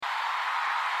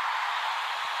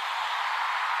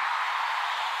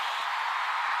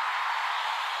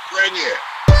Premier.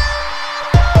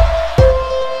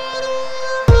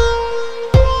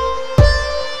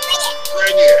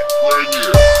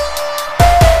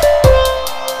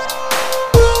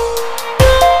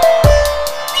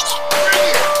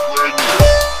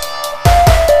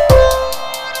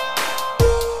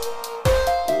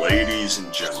 Ladies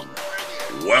and gentlemen,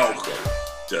 welcome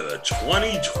to the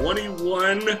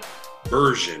 2021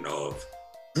 version of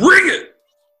Bring It!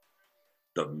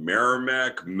 The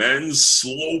Merrimack Men's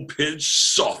Slow Pitch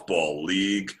Softball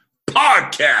League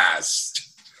podcast.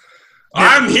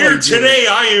 I'm here today.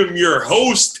 I am your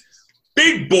host,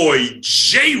 Big Boy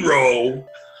J-Ro.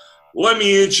 Let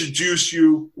me introduce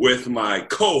you with my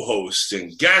co-hosts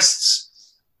and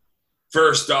guests.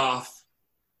 First off,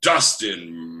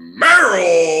 Dustin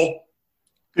Merrill.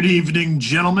 Good evening,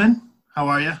 gentlemen. How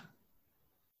are you?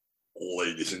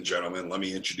 Ladies and gentlemen, let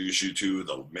me introduce you to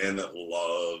the man that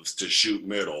loves to shoot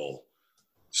middle,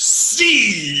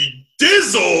 C.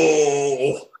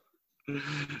 Dizzle.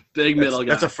 Big middle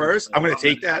guy. That's a first. I'm going to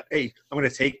take that. Hey, I'm going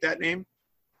to take that name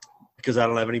because I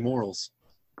don't have any morals.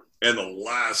 And the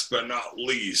last but not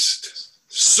least,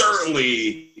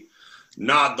 certainly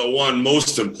not the one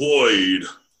most employed,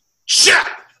 Chad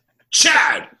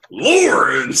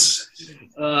Lawrence.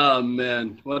 Oh,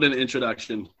 man. What an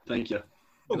introduction. Thank you.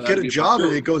 Oh, get a job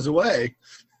and it goes away.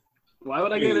 Why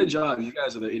would I get a job? You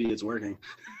guys are the idiots working.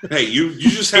 Hey, you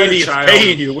just had Idiots a child.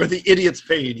 paying you. We're the idiots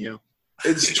paying you.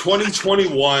 It's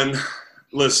 2021.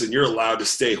 Listen, you're allowed to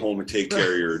stay home and take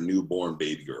care of your newborn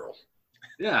baby girl.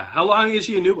 Yeah. How long is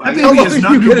she a newborn? That baby is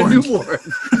not newborn.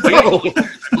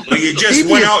 Like you just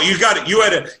went out, you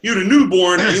had a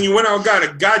newborn, and you went out and got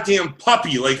a goddamn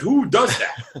puppy. Like who does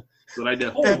that? That's what I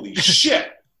did. Holy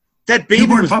shit! That baby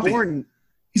Newborn was puppy. born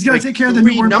He's got to take care of the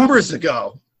three newborn numbers puppy.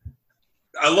 ago.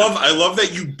 I love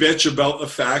that you bitch about the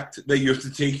fact that you have to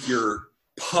take your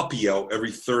puppy out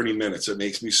every 30 minutes. It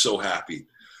makes me so happy.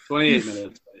 28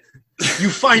 minutes. You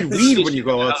find weed when you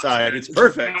go outside. It's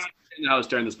perfect. I was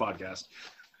during this podcast.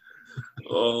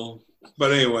 Oh,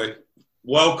 but anyway,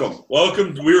 welcome.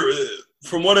 We're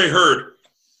from what I heard,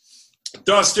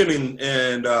 Dustin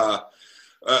and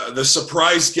the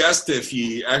surprise guest, if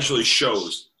he actually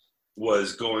shows,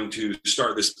 was going to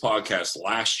start this podcast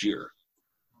last year.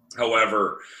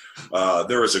 However,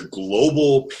 there was a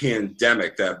global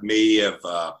pandemic that may have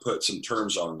put some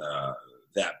terms on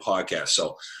that podcast.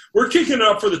 So we're kicking it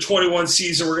up for the 21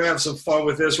 season. We're going to have some fun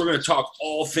with this. We're going to talk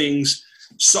all things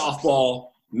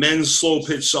softball, men's slow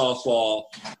pitch softball,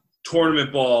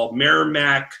 tournament ball,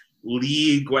 Merrimack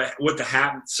League, what the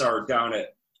hats are down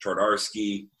at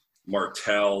Tardarski,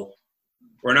 Martell.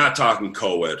 We're not talking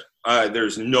co-ed.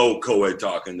 There's no co-ed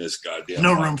talk in this goddamn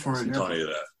No podcast. room for it. I'm telling you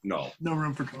that. No. No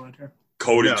room for co-ed here.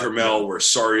 Cody No. Termel, we're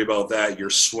sorry about that. Your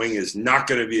swing is not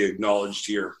going to be acknowledged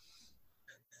here.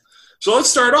 So let's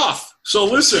start off. So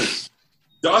listen,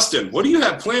 Dustin, what do you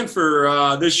have planned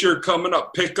for this year coming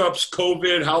up? Pickups,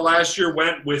 COVID, how last year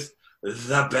went with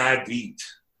the bad beat?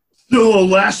 So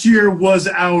last year was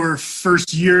our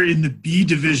first year in the B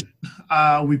division.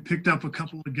 We picked up a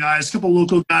couple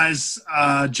local guys,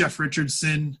 Jeff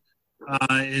Richardson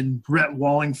and Brett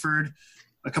Wallingford,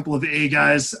 a couple of A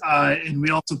guys, and we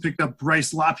also picked up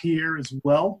Bryce Lapierre as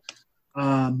well.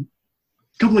 A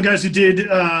couple of guys who did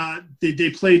they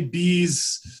played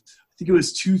B's. I think it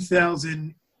was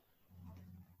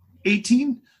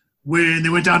 2018 when they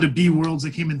went down to B Worlds. They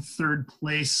came in third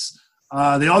place.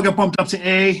 They all got bumped up to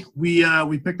A. We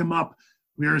picked them up.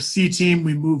 We are a C team.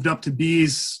 We moved up to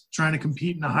B's, trying to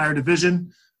compete in a higher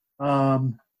division. We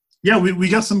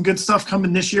got some good stuff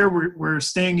coming this year. We're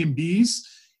staying in B's,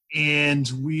 and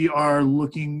we are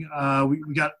looking.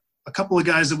 We got a couple of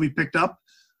guys that we picked up.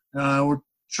 We're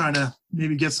trying to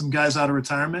maybe get some guys out of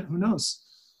retirement. Who knows?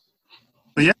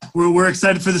 But yeah, we're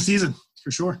excited for the season for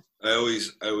sure. I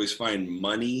always find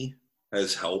money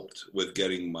has helped with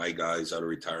getting my guys out of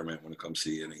retirement when it comes to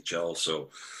the NHL. So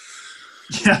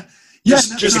Yeah.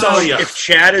 Just tell you. If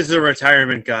Chad is a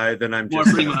retirement guy, then I'm More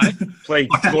just free money. play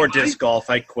more disc golf.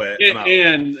 I quit. I'm out.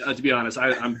 And to be honest, I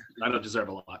don't deserve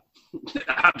a lot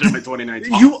after my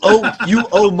 2019. You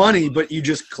owe money, but you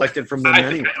just collected from them I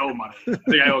anyway. think I owe money. I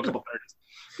think I owe a couple thirds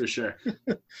for sure.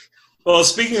 Well,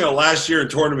 speaking of last year in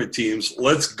tournament teams,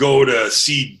 let's go to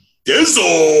C.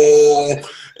 Dizzle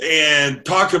and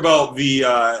talk about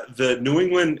the New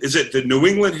England. Is it the New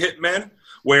England Hitmen?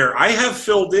 Where I have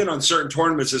filled in on certain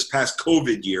tournaments this past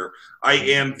COVID year. I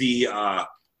am the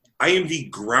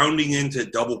grounding into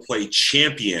double play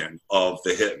champion of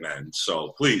the Hitmen. So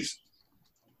please,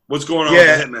 what's going on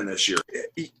with the Hitmen this year?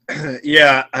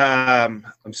 Yeah,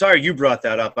 I'm sorry you brought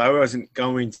that up. I wasn't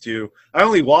going to. I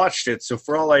only watched it, so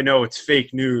for all I know, it's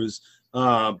fake news.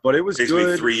 But it was Takes me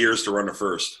good. 3 years to run a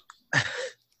first.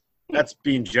 That's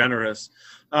being generous.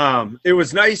 It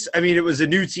was nice. I mean, it was a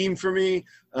new team for me.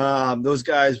 Those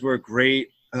guys were great.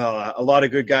 A lot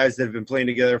of good guys that have been playing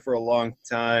together for a long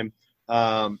time.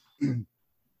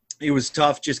 It was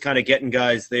tough just kind of getting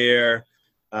guys there.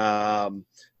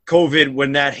 COVID,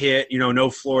 when that hit, no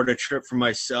Florida trip for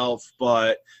myself,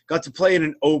 but got to play in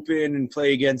an open and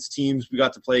play against teams. We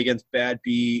got to play against Bad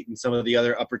Beat and some of the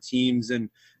other upper teams. And,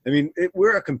 I mean,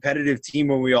 we're a competitive team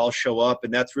when we all show up,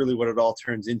 and that's really what it all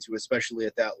turns into, especially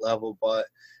at that level. But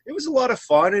it was a lot of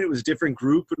fun, and it was a different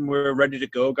group, and we're ready to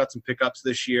go. Got some pickups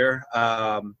this year.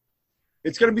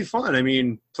 It's going to be fun. I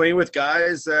mean, playing with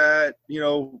guys that,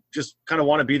 just kind of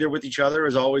want to be there with each other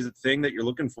is always a thing that you're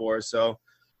looking for. So,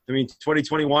 I mean,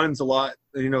 2021 is a lot,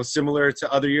 similar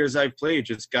to other years I've played,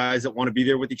 just guys that want to be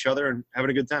there with each other and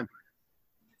having a good time.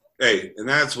 Hey, and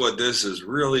that's what this is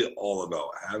really all about,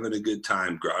 having a good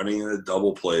time, grounding in the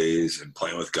double plays and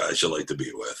playing with guys you like to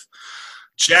be with.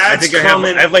 Chad's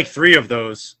coming. I have like three of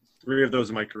those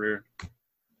in my career.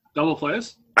 Double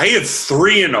plays? I had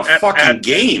 3 in a fucking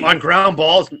game. On ground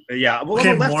balls. Yeah. Well, Okay,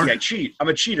 I'm a lefty. Moore. I cheat. I'm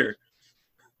a cheater.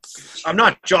 I'm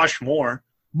not Josh Moore.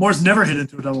 Moore's never hit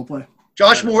into a double play.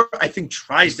 Josh Moore, I think,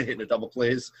 tries to hit into double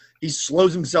plays. He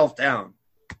slows himself down.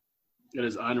 It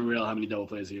is unreal how many double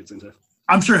plays he gets into.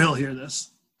 I'm sure he'll hear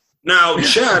this. Now,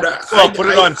 Chad, Put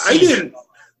it on season.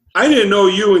 I didn't know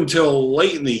you until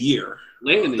late in the year.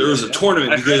 Late in the There was year, a yeah.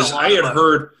 tournament I've heard because a lot I had about it.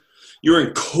 heard you were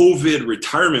in COVID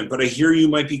retirement, but I hear you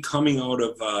might be coming out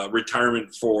of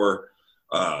retirement for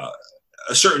a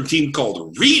certain team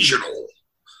called Regional.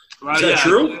 Right, Is that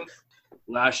true?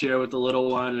 Last year with the little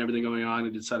one and everything going on, I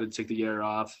decided to take the year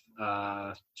off,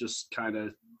 just kind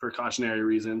of precautionary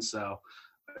reasons. So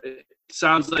it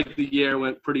sounds like the year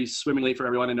went pretty swimmingly for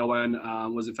everyone and no one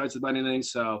was affected by anything.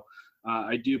 So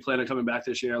I do plan on coming back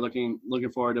this year. Looking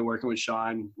forward to working with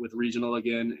Sean with Regional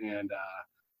again and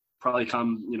probably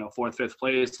come, 4th, 5th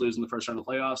place, losing the first round of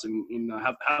playoffs and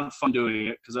have fun doing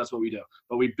it because that's what we do.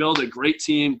 But we build a great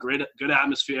team, good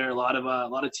atmosphere, a lot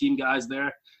of team guys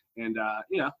there. And,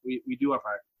 we do our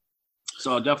part.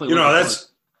 So definitely.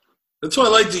 That's what I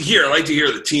like to hear. I like to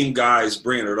hear the team guys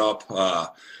bringing it up.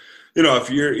 If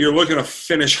you're looking to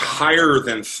finish higher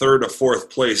than 3rd or 4th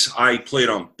place, I played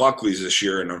on Buckley's this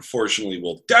year, and unfortunately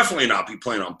will definitely not be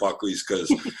playing on Buckley's because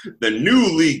the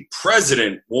new league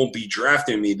president won't be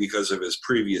drafting me because of his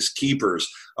previous keepers.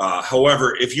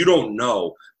 However, if you don't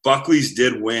know, Buckley's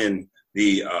did win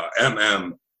the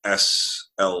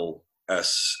MMSL.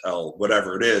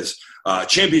 Whatever it is,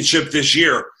 championship this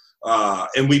year,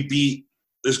 and we beat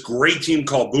this great team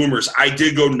called Boomers. I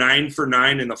did go 9 for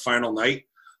 9 in the final night,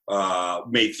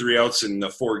 made 3 outs in the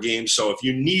 4 games. So if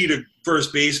you need a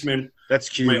first baseman, That's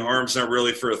cute. my arm's not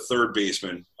really for a third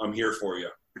baseman. I'm here for you.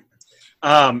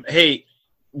 Hey,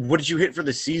 what did you hit for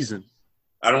the season?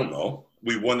 I don't know.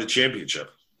 We won the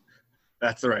championship.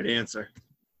 That's the right answer.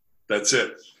 That's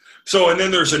it. So, and then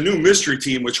there's a new mystery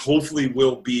team, which hopefully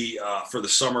will be for the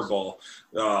summer ball.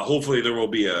 Hopefully there will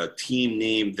be a team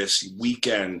named this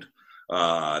weekend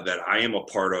that I am a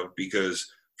part of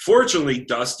because fortunately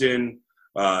Dustin,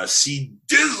 C.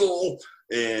 Dizzle,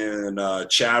 and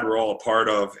Chad were all a part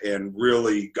of and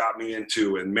really got me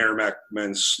into, and Merrimack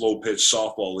Men's Slow Pitch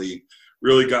Softball League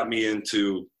really got me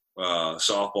into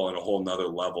softball on a whole nother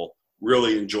level.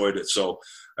 Really enjoyed it. So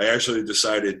I actually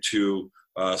decided to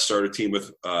start a team with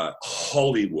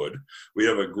Hollywood. We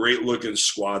have a great looking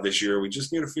squad this year. We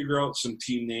just need to figure out some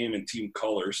team name and team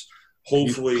colors.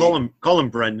 Hopefully, call him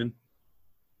Brendan.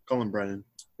 Call him Brendan.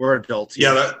 We're adults.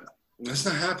 Yeah, that's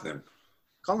not happening.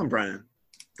 Call him Brendan.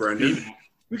 Brendan,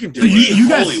 We can do So it. you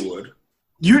guys- Hollywood.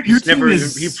 Your team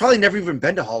is He's probably never even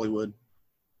been to Hollywood.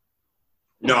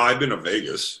 No, I've been to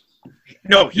Vegas.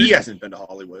 No, he hasn't been to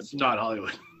Hollywood. It's not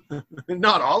Hollywood.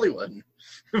 Not Hollywood.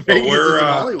 Vegas we're, isn't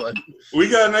Hollywood. We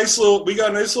got a nice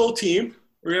little team.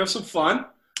 We're gonna have some fun.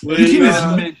 your team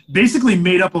is basically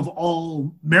made up of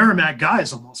all Merrimack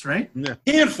guys almost, right?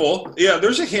 Handful. Yeah,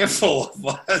 there's a handful of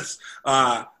us.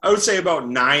 I would say about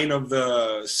 9 of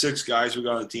the 6 guys we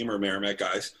got on the team are Merrimack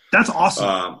guys. That's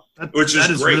awesome. Which is that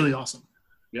is great. really awesome.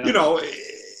 Yeah.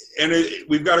 And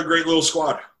we've got a great little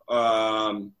squad.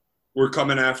 We're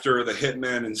coming after the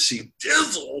Hitmen and C.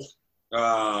 Dizzle.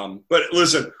 But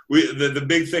listen, the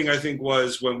big thing I think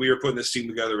was when we were putting this team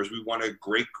together was we wanted a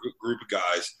great group of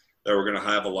guys that were going to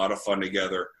have a lot of fun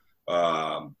together.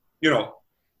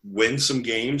 Win some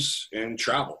games and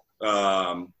travel.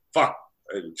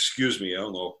 Excuse me, I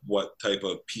don't know what type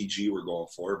of PG we're going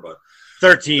for, but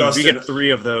 13. Dustin. We get 3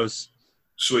 of those.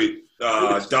 sweet.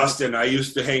 Dustin, I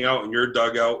used to hang out in your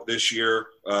dugout this year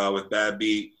with Bad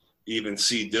Beat. even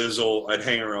see Dizzle. I'd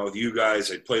hang around with you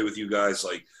guys. I'd play with you guys.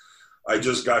 Like, I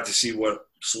just got to see what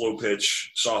slow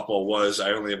pitch softball was.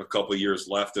 I only have a couple of years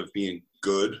left of being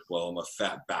good. Well, I'm a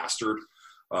fat bastard.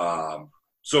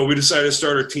 So we decided to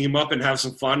start our team up and have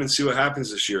some fun and see what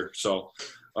happens this year. So,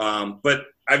 but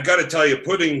I've got to tell you,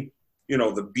 putting,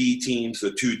 the B teams,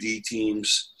 the 2D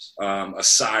teams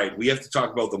aside, we have to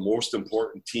talk about the most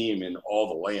important team in all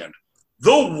the land.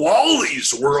 The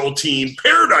Wally's World Team,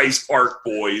 Paradise Park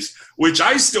Boys, which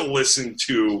I still listen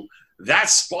to.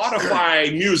 That's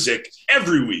Spotify music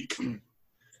every week.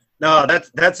 No,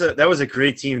 that was a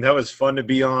great team. That was fun to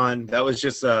be on. That was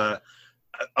just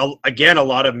again, a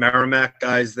lot of Merrimack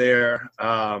guys there.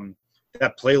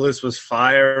 That playlist was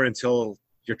fire until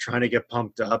you're trying to get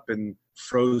pumped up and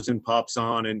Frozen pops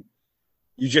on and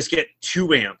you just get too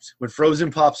amped. When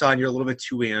Frozen pops on, you're a little bit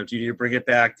too amped. You need to bring it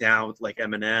back down with like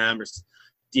Eminem or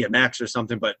DMX or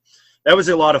something. But that was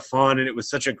a lot of fun, and it was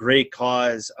such a great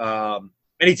cause.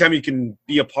 Anytime you can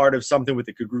be a part of something with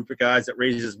a good group of guys that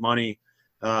raises money,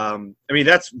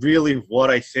 that's really what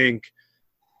I think.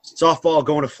 Softball,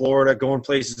 going to Florida, going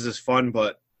places is fun,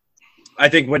 but I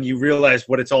think when you realize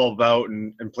what it's all about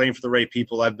and playing for the right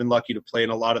people, I've been lucky to play in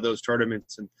a lot of those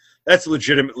tournaments, and that's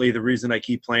legitimately the reason I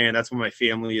keep playing. That's why my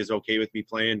family is okay with me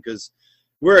playing, because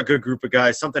we're a good group of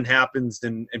guys. Something happens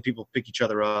and people pick each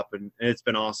other up, and it's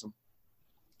been awesome.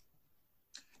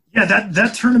 Yeah,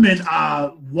 that tournament,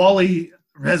 Wally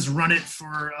has run it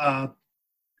for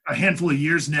a handful of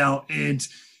years now, and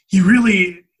he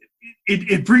really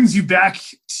it brings you back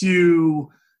to,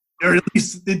 or at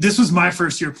least this was my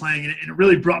first year playing, and it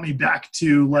really brought me back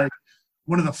to like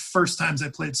one of the first times I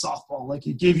played softball. Like,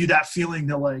 it gave you that feeling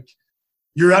that like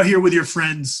you're out here with your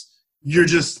friends,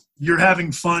 you're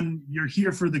having fun, you're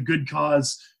here for the good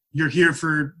cause, you're here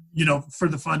for for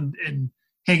the fun and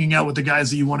hanging out with the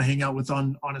guys that you want to hang out with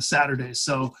on a Saturday.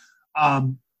 So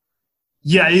that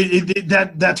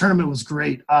tournament was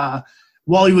great.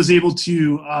 Wally was able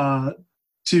to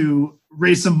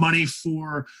raise some money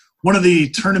for one of the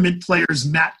tournament players,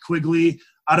 Matt Quigley,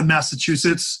 out of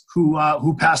Massachusetts,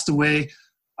 who passed away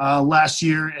last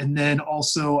year, and then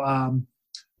also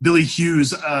Billy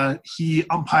Hughes. He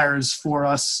umpires for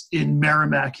us in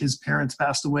Merrimack. His parents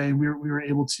passed away, and we were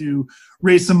able to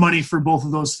raise some money for both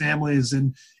of those families,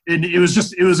 and it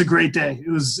was a great day.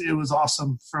 It was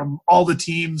awesome, from all the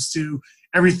teams to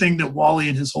everything that Wally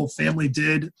and his whole family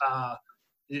did.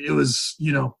 It was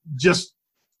just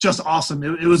awesome.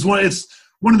 It's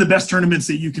one of the best tournaments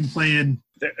that you can play in.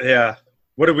 Yeah.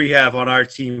 What did we have on our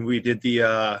team? We did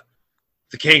the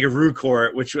Kangaroo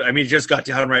Court, which, just got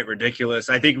downright ridiculous.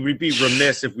 I think we'd be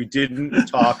remiss if we didn't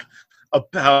talk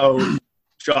about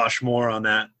Josh Moore on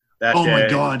that day. My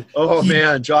God. Oh,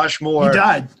 man, Josh Moore. He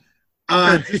died.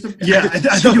 I think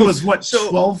it was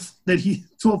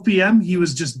 12 p.m. He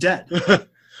was just dead.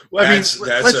 Well, that's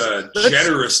a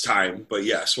generous time, but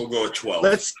yes, we'll go with 12.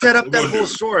 Let's set up that whole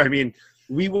story.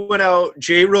 We went out.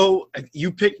 J-Ro,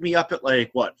 you picked me up at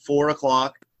 4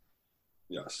 o'clock.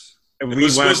 Yes. And it we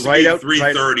was went supposed to right be out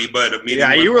 3:30, but a meeting.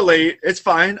 Yeah, you were late. It's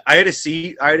fine. I had a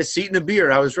seat. And a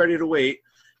beer. I was ready to wait.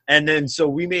 And then so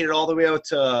we made it all the way out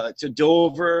to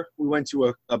Dover. We went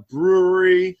to a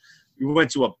brewery. We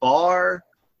went to a bar.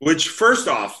 Which, first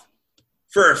off,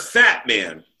 for a fat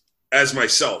man as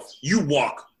myself, you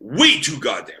walk way too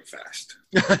goddamn fast.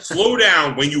 Slow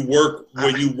down when you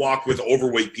walk with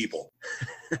overweight people.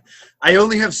 I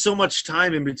only have so much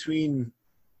time in between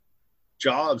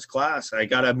jobs, class. I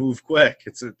gotta move quick.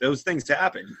 Those things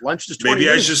happen. Lunch is 20 Maybe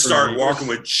I minutes should for start me. walking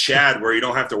with Chad, where you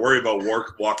don't have to worry about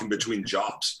walking between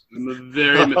jobs.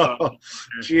 Very methodical.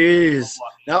 Jeez.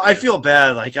 Now I feel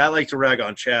bad. I like to rag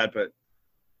on Chad, but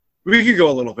we could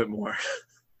go a little bit more.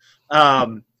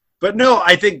 But no,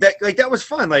 I think that was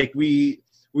fun.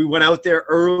 We went out there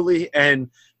early, and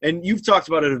you've talked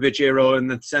about it a bit, J-Ro, in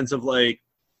the sense of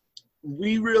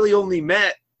we really only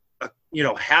met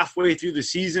halfway through the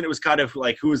season. It was kind of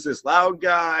who is this loud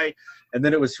guy? And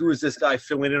then it was, who is this guy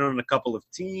filling in on a couple of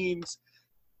teams?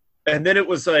 And then it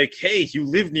was hey, you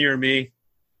live near me.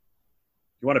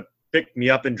 You want to pick me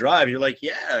up and drive? You're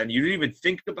yeah. And you didn't even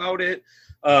think about it.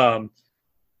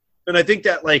 And I think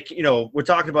that we're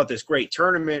talking about this great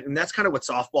tournament, and that's kind of what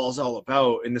softball is all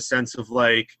about, in the sense of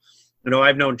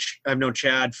I've known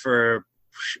Chad for,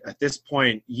 at this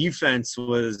point, Defense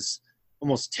was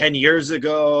almost 10 years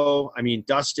ago.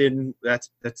 Dustin, that's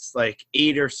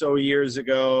 8 or so years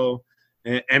ago.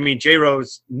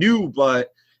 J-Ro's new,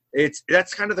 but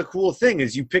that's kind of the cool thing,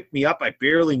 is you picked me up. I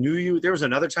barely knew you. There was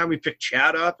another time we picked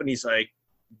Chad up, and he's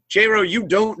J-Ro, you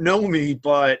don't know me,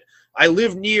 but I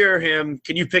live near him.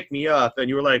 Can you pick me up? And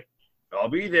you were I'll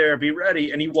be there, be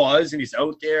ready. And he was, and he's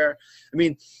out there. I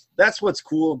mean, that's what's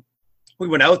cool. We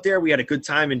went out there. We had a good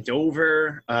time in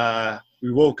Dover.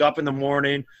 We woke up in the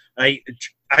morning. I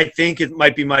think it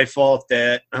might be my fault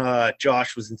that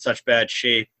Josh was in such bad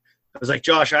shape. I was like,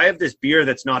 Josh, I have this beer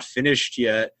that's not finished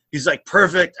yet. He's like,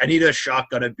 perfect. I need a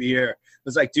shotgun of beer. I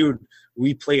was like, dude,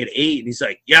 we play at 8. And he's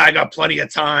like, yeah, I got plenty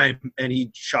of time. And he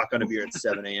shotgun a beer at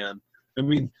 7 a.m. I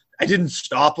mean, I didn't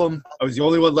stop him. I was the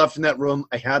only one left in that room.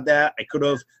 I had that. I could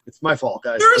have. It's my fault,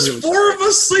 guys. There's 4 of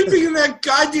us sleeping in that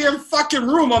goddamn fucking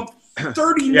room. I'm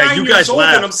 39 years old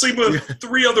and I'm sleeping with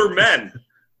 3 other men.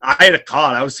 I had a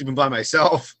cot. I was sleeping by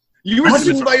myself. You were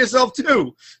sleeping by yourself,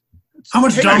 too. How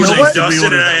much Domino's like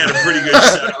Dustin and I had a pretty good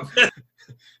setup.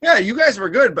 Yeah, you guys were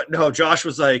good, but no, Josh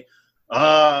was like,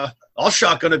 I'll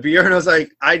shotgun a beer. And I was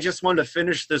like, I just wanted to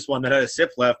finish this one that had a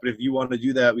sip left, but if you want to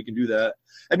do that, we can do that.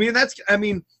 I mean,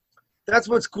 that's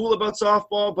what's cool about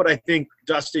softball, but I think,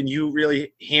 Dustin, you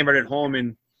really hammered it home,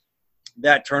 and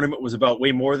that tournament was about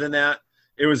way more than that.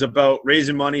 It was about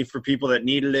raising money for people that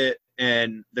needed it,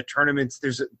 and the tournaments,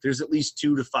 there's at least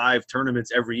 2 to 5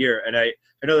 tournaments every year, and I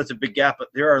know that's a big gap, but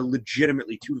there are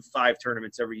legitimately 2 to 5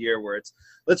 tournaments every year where it's,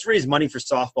 let's raise money for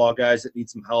softball guys that need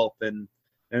some help, and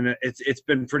it's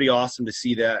been pretty awesome to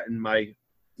see that in my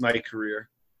career.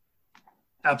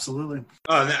 Absolutely.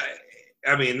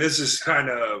 I mean, this is kind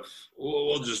of,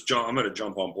 we'll just jump. I'm going to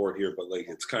jump on board here, but like,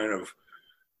 it's kind of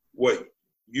what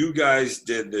you guys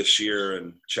did this year.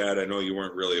 And Chad, I know you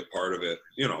weren't really a part of it,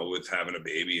 you know, with having a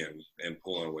baby and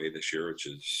pulling away this year, which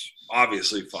is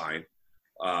obviously fine.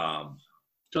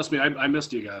 Trust me, I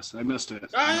missed you guys. I missed it.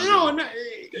 I know, and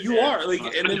you are like,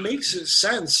 and it makes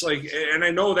sense. Like, and I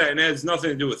know that, and it has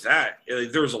nothing to do with that.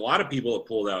 Like, there was a lot of people that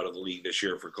pulled out of the league this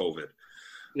year for COVID.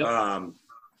 Yep.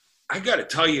 I got to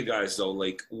tell you guys though,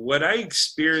 like what I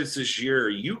experienced this year,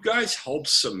 you guys helped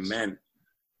cement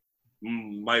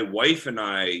my wife and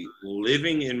I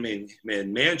living in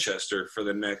Manchester for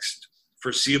the next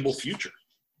foreseeable future.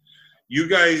 You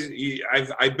guys,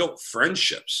 I built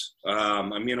friendships.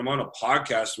 I mean, I'm on a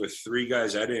podcast with 3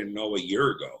 guys I didn't know a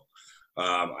year ago.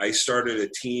 I started a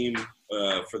team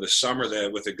for the summer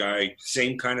with a guy,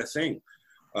 same kind of thing.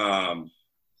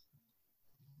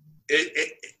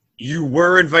 You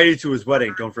were invited to his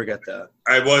wedding. Don't forget that.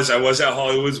 I was at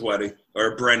Hollywood's wedding,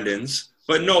 or Brendan's,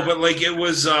 but no, but like it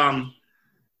was.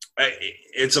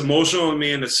 It's emotional to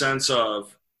me in the sense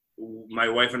of my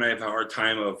wife and I have a hard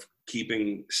time of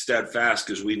keeping steadfast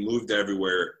because we moved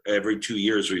everywhere. Every 2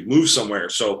 years we moved somewhere.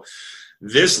 So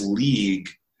this league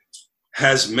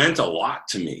has meant a lot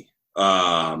to me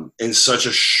in such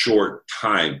a short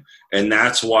time, and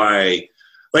that's why.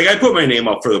 Like, I put my name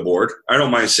up for the board. I don't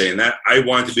mind saying that. I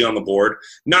wanted to be on the board,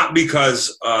 not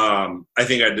because I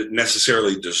think I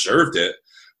necessarily deserved it,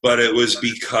 but it was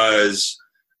because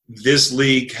this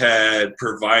league had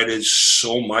provided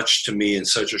so much to me in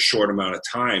such a short amount of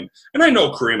time. And I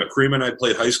know Karima. Karima and I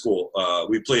played high school.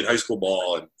 We played high school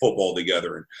ball and football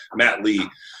together, and Matt Lee.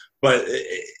 But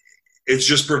it's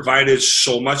just provided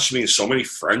so much to me, so many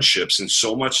friendships and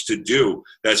so much to do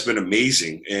that's been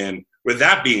amazing. And with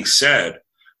that being said,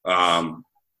 we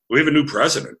have a new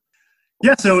president.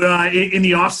 Yeah, so in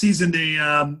the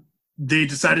offseason, they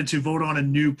decided to vote on a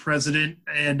new president,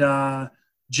 and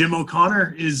Jim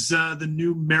O'Connor is the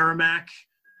new Merrimack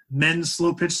men's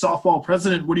slow pitch softball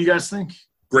president. What do you guys think?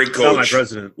 Great coach. My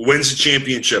president. Wins the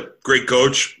championship. Great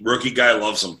coach. Rookie guy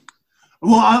loves him.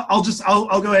 Well,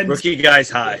 I'll go ahead. Rookie guy's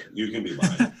high. You can be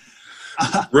mine.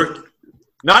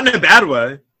 Not in a bad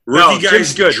way. Rookie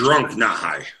guy's good. Drunk, not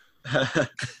high.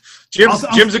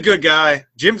 Jim's a good guy.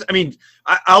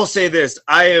 I'll say this.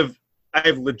 I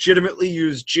have legitimately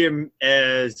used Jim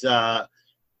as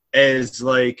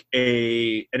like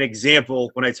an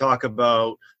example when I talk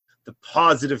about the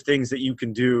positive things that you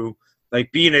can do.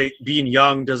 Like being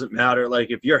young doesn't matter.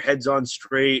 Like if your head's on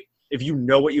straight, if you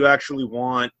know what you actually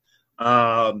want,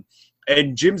 and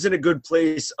Jim's in a good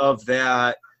place of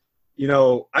that. You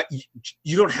know,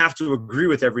 you don't have to agree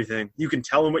with everything. You can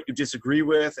tell him what you disagree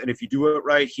with, and if you do it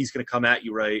right, he's going to come at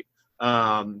you right.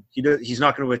 He's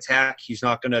not going to attack. He's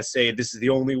not going to say this is the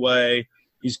only way.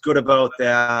 He's good about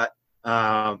that.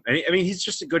 He's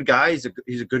just a good guy. He's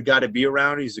a good guy to be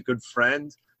around. He's a good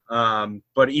friend.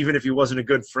 But even if he wasn't a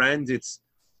good friend,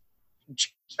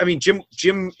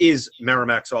 Jim is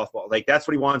Merrimack softball. Like that's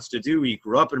what he wants to do. He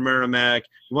grew up in Merrimack.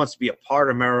 He wants to be a part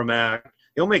of Merrimack.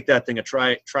 He'll make that thing a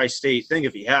tri-state thing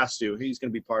if he has to. He's going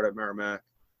to be part of Merrimack.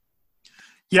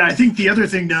 Yeah, I think the other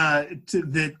thing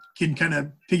that can kind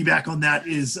of piggyback on that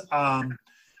is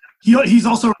he's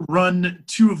also run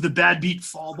 2 of the Bad Beat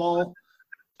fall ball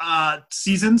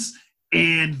seasons,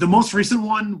 And the most recent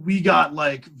one, we got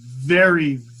like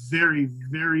very, very,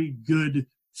 very good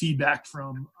feedback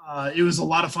from. It was a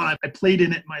lot of fun. I played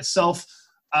in it myself.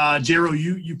 Jero,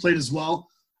 you played as well.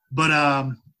 But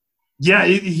yeah,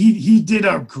 he did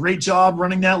a great job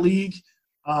running that league.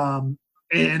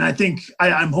 And I think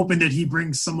I'm hoping that he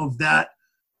brings some of that,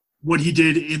 what he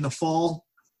did in the fall,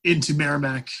 into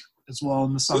Merrimack as well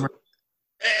in the summer.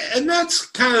 And that's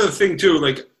kind of the thing too.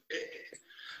 Like,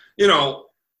 you know,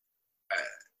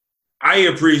 I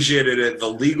appreciated it. The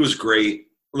league was great.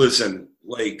 Listen,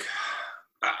 like,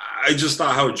 I just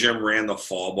thought how Jim ran the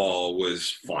fall ball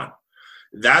was fun.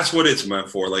 That's what it's meant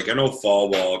for. Like, I know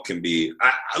fall ball can be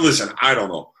listen, I don't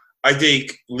know. I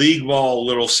take league ball a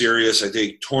little serious. I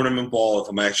take tournament ball if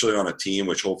I'm actually on a team,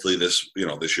 which hopefully this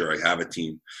year I have a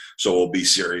team, so we'll be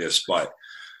serious. But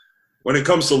when it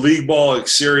comes to league ball,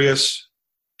 it's serious.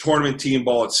 Tournament team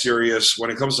ball, it's serious.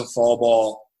 When it comes to fall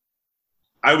ball,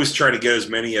 I was trying to get as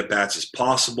many at-bats as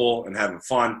possible and having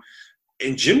fun.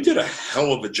 And Jim did a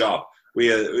hell of a job. We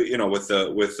had, with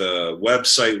the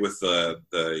website, with the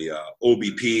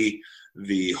OBP,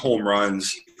 the home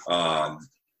runs. I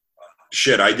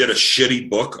did a shitty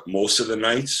book most of the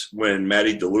nights when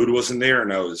Matty Dulude wasn't there,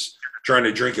 and I was trying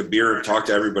to drink a beer and talk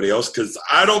to everybody else because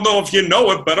I don't know if you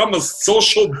know it, but I'm a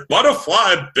social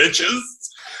butterfly, bitches.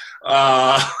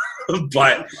 But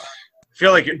I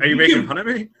feel like, are you making fun of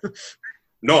me?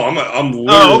 No, I'm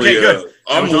literally good.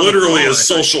 I'm literally a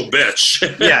social bitch.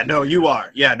 Yeah, no, you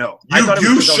are. Yeah, no.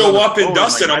 You show up in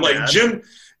Dustin. I'm like, Jim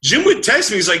would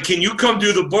text me. He's like, "Can you come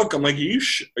do the book?" I'm like, "Are you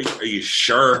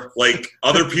sure? Like,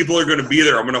 other people are going to be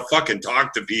there. I'm going to fucking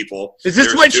talk to people." Is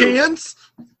this my chance?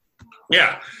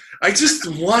 Yeah, I just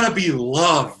want to be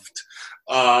loved.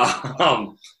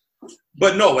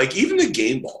 But no, like even the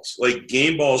game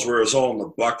balls where it was all in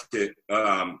the bucket.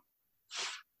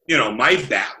 My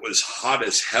bat was hot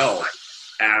as hell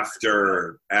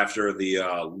after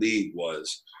the league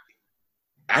was.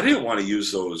 I didn't want to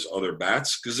use those other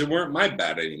bats because they weren't my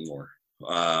bat anymore.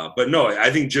 But no,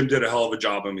 I think Jim did a hell of a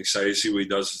job. I'm excited to see what he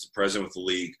does as the president with the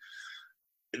league.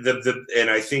 And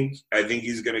I think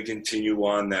he's going to continue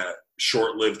on that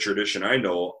short-lived tradition I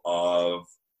know of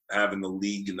having the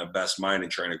league in the best mind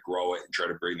and trying to grow it and try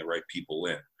to bring the right people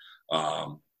in.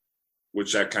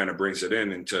 Which that kind of brings it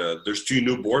into there's 2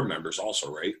 new board members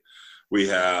also, right? We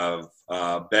have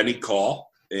Benny Call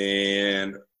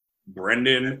and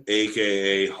Brendan,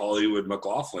 a.k.a. Hollywood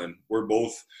McLaughlin. We're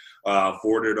both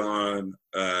voted on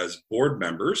as board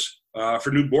members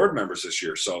for new board members this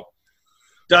year. So,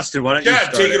 Dustin, why don't you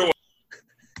start take it away?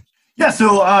 Yeah,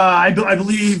 so I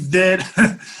believe that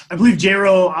I believe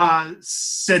Jero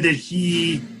said that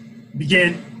he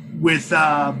began with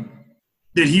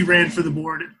that he ran for the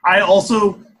board. I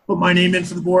also put my name in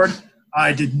for the board.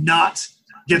 I did not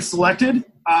get selected,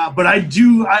 but I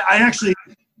do. I actually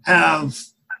have.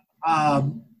 I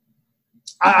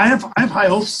have high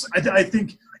hopes. I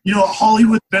think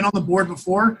Hollywood's been on the board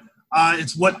before.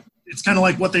 It's kind of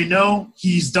like what they know.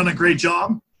 He's done a great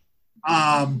job,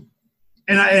 and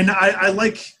I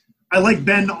like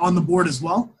Ben on the board as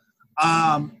well.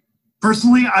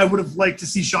 Personally, I would have liked to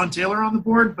see Sean Taylor on the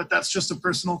board, but that's just a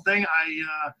personal thing.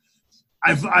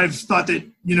 I've thought that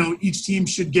each team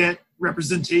should get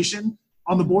representation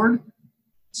on the board.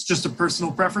 It's just a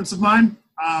personal preference of mine.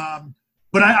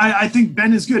 But I think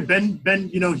Ben is good. Ben,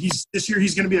 this year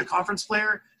he's going to be a conference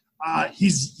player.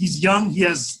 He's young. He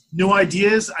has no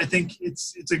ideas. I think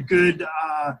it's a good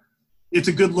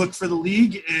look for the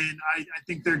league, and I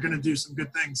think they're going to do some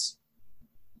good things.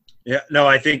 Yeah, no,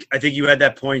 I think you had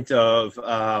that point of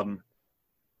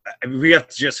we have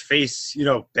to just face,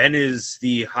 Ben is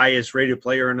the highest rated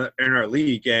player in our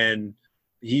league, and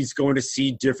he's going to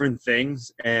see different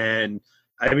things. And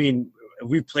I mean,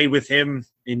 we played with him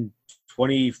in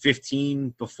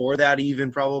 2015, before that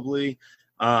even probably,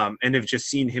 and have just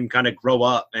seen him kind of grow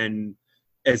up and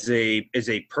as a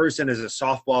person, as a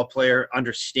softball player,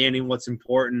 understanding what's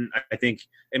important. I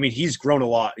mean, he's grown a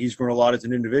lot. He's grown a lot as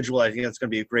an individual. I think that's going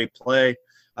to be a great play.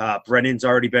 Brennan's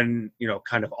already been,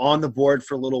 kind of on the board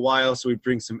for a little while, so he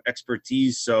brings some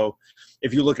expertise. So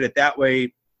if you look at it that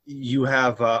way, you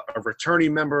have a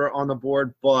returning member on the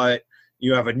board, but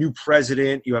you have a new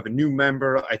president, you have a new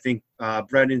member. I think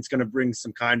Brennan's going to bring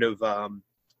some kind of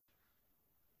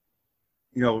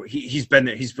he's been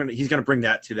there. He's going to bring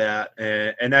that to that,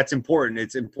 and that's important.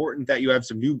 It's important that you have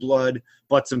some new blood,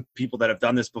 but some people that have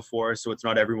done this before, so it's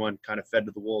not everyone kind of fed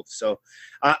to the wolves. So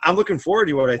I'm looking forward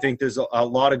to it. I think there's a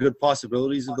lot of good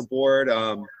possibilities of the board,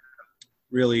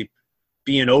 really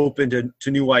being open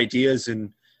to new ideas.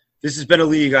 And this has been a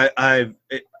league I've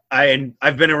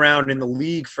been around in the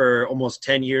league for almost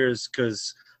 10 years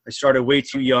because I started way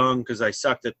too young because I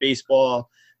sucked at baseball.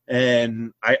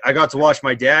 And I got to watch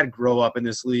my dad grow up in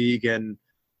this league, and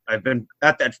I've been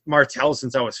at that Martell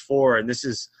since I was 4. And this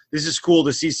is cool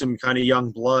to see some kind of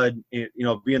young blood,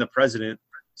 being the president.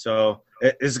 So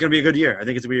this is going to be a good year. I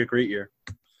think it's going to be a great year.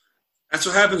 That's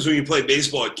what happens when you play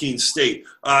baseball at Keene State.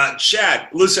 Chad,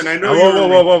 listen, I know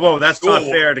Whoa. That's not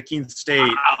fair to Keene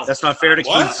State. That's not fair to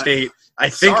Keene State. I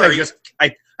think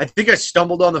I think I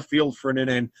stumbled on the field for an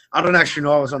inning. I don't actually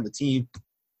know I was on the team.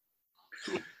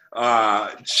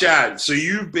 Chad, so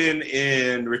you've been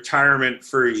in retirement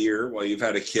for a year while you've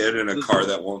had a kid in a car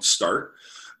that won't start.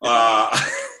 What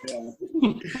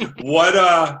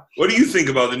do you think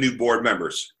about the new board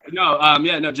members?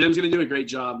 Jim's going to do a great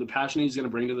job. The passion he's going to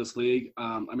bring to this league.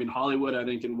 Hollywood, I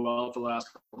think, did well for the last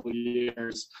couple of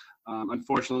years.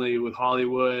 Unfortunately, with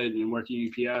Hollywood and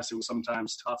working UPS, it was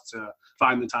sometimes tough to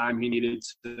find the time he needed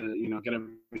to, get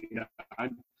everything done.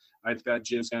 I think that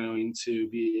Jim's going to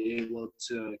be able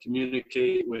to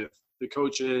communicate with the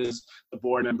coaches, the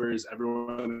board members,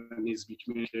 everyone that needs to be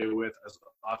communicated with as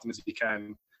often as he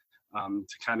can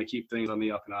to kind of keep things on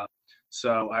the up and up.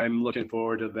 So I'm looking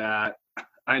forward to that.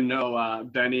 I know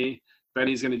Benny's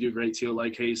going to do great too.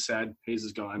 Like Hayes said, Hayes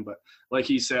is gone, but like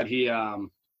he said, he's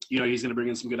going to bring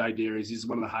in some good ideas. He's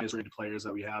one of the highest rated players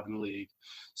that we have in the league.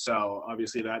 So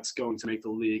obviously that's going to make the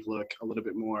league look a little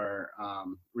bit more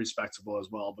respectable as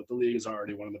well. But the league is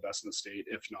already one of the best in the state,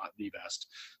 if not the best.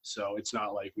 So it's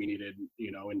not like we needed,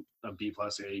 a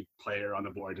B+A player on the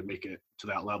board to make it to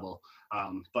that level.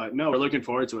 But no, we're looking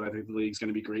forward to it. I think the league's going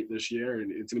to be great this year,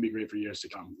 and it's going to be great for years to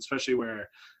come, especially where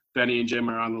Benny and Jim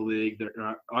are on the league.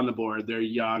 They're on the board. They're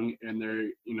young, and they're,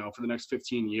 for the next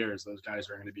 15 years, those guys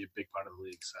are going to be a big part of the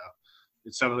league. So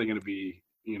it's definitely going to be,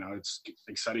 it's an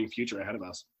exciting future ahead of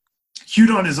us.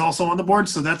 Hudon is also on the board,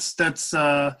 so that's good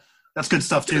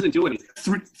stuff too. He doesn't do anything.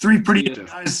 Three pretty young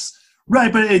guys,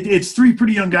 right? But it's 3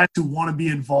 pretty young guys who want to be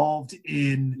involved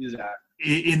in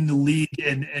the league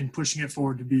and pushing it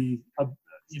forward to be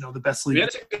the best league. We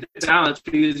had good talent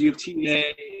because you have TA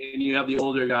and you have the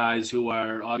older guys who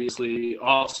are obviously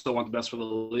also want the best for the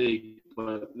league,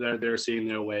 but they're seeing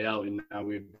their way out, and now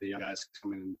we have the young guys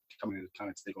coming in kind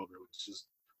of take over, which is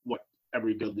what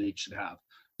every good league should have.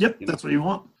 Yep, that's what you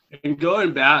want. And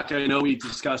going back, I know we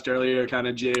discussed earlier kind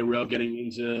of J. Rowe getting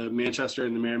into Manchester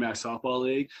and the Merrimack Softball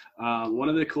League. One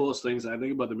of the coolest things I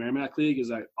think about the Merrimack League is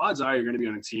that odds are you're going to be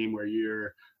on a team where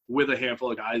you're with a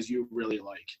handful of guys you really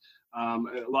like.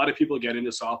 A lot of people get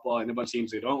into softball and a bunch of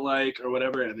teams they don't like or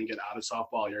whatever, and then get out of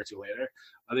softball a year or two later.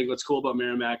 I think what's cool about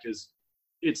Merrimack is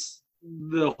it's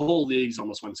the whole league's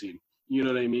almost one team. You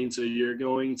know what I mean? So you're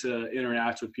going to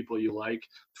interact with people you like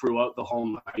throughout the whole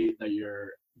night that you're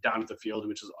down at the field,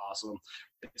 which is awesome.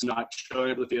 It's not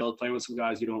showing up at the field, playing with some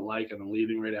guys you don't like, and then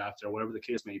leaving right after, whatever the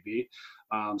case may be.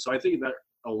 So I think that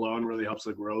alone really helps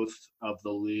the growth of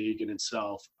the league in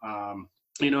itself.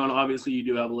 And obviously you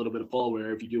do have a little bit of pull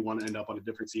where if you do want to end up on a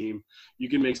different team, you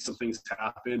can make some things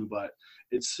happen. But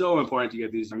it's so important to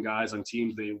get these young guys on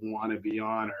teams they want to be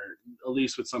on, or at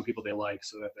least with some people they like,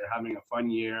 so that they're having a fun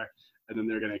year, and then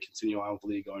they're going to continue on with the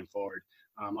league going forward.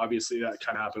 Obviously, that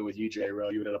kind of happened with you, J. Rowe.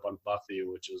 You ended up on Buckley,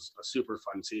 which is a super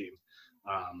fun team.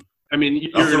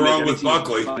 Nothing wrong with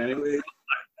Buckley.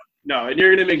 No, and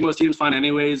you're going to make most teams fun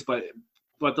anyways, but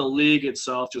the league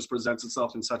itself just presents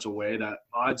itself in such a way that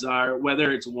odds are,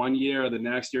 whether it's one year or the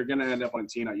next, you're going to end up on a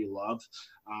team that you love.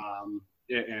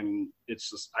 And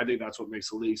it's just, I think that's what makes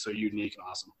the league so unique and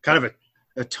awesome. Kind of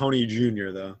a Tony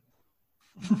Jr., though.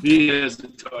 He is the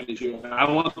Tony Jr.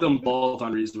 I want them both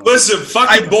unreasonable. Listen,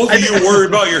 fucking both of you worry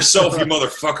about yourself, you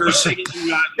motherfuckers.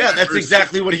 Yeah, that's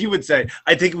exactly what he would say.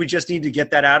 I think we just need to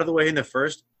get that out of the way in the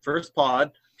first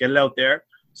pod, get it out there.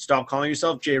 Stop calling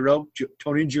yourself J. Rowe,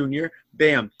 Tony Jr.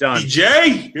 Bam, done.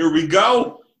 TJ, here we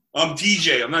go. I'm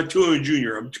TJ. I'm not Tony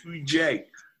Jr. I'm TJ.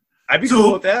 I'd be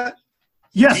cool with that.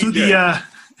 Yeah, so the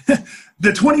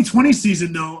 2020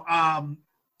 season, though,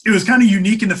 it was kind of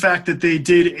unique in the fact that they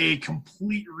did a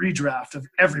complete redraft of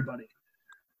everybody.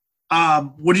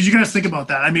 What did you guys think about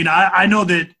that? I mean, I know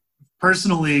that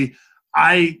personally,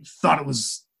 I thought it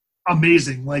was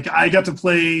amazing. Like, I got to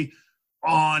play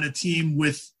on a team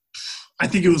with, I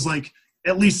think it was like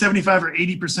at least 75 or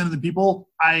 80% of the people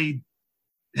I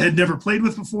had never played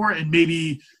with before. And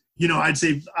maybe, I'd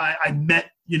say I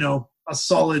met, a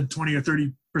solid 20 or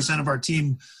 30% of our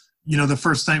team, the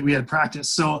first night we had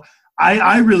practice. So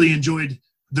I really enjoyed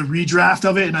the redraft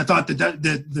of it. And I thought that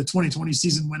the 2020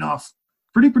 season went off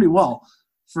pretty well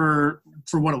for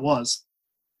what it was.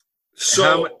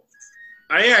 So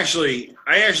I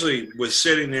actually was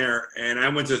sitting there, and I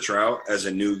went to the tryout as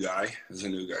a new guy.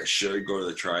 Should go to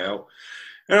the tryout.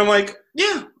 And I'm like,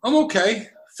 yeah, I'm okay.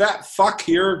 Fat fuck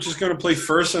here, just going to play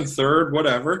first and third,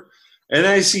 whatever. And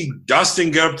then I see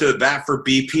Dustin get up to the bat for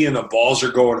BP, and the balls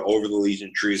are going over the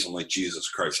Legion trees. I'm like, Jesus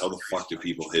Christ, how the fuck do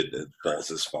people hit the balls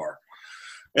this far?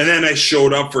 And then I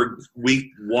showed up for week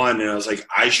 1, and I was like,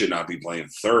 I should not be playing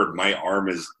third. My arm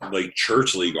is like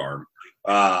church league arm.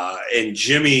 And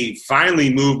Jimmy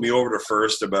finally moved me over to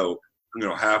first about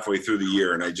halfway through the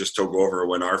year, and I just took over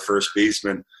when our first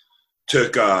baseman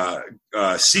took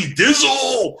C.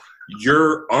 Dizzle.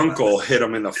 Your uncle hit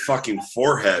him in the fucking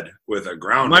forehead with a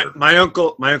grounder. My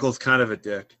uncle's kind of a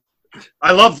dick.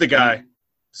 I love the guy.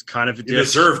 He's kind of a dick. He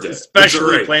deserved it.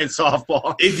 Especially playing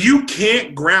softball. If you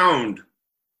can't ground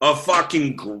a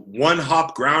fucking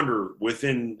one-hop grounder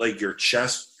within, like, your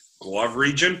chest glove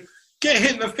region, get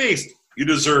hit in the face. You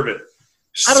deserve it.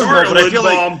 I don't know, but I feel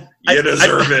like you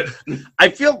deserve it. I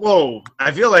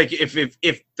feel like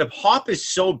if the hop is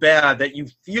so bad that you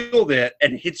field it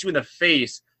and hits you in the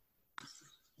face,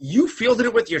 you fielded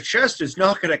it with your chest is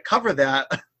not going to cover that.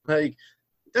 Like,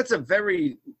 that's a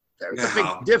big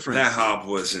difference. That hop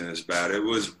wasn't as bad. It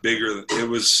was bigger. It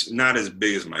was not as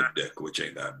big as my dick, which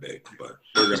ain't that big. But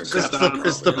we're gonna.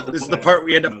 This is the part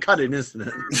we end up cutting, isn't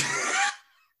it?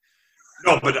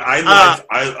 No, but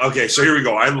okay, so here we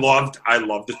go. I loved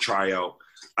the tryout.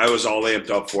 I was all amped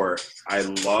up for it. I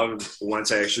loved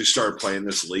once I actually started playing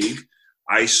this league.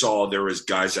 I saw there was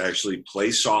guys that actually play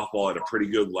softball at a pretty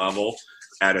good level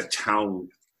at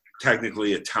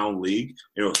technically a town league.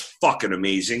 It was fucking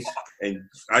amazing. And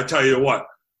I tell you what,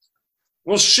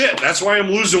 well, shit, that's why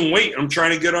I'm losing weight. I'm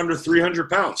trying to get under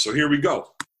 300 pounds. So here we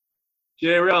go.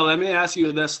 J-Real, let me ask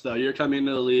you this, though. You're coming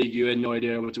into the league. You had no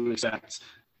idea what to expect.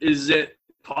 Is it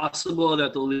possible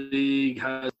that the league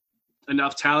has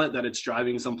enough talent that it's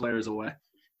driving some players away?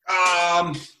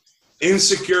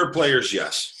 Insecure players,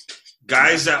 yes.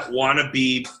 Guys that want to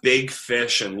be big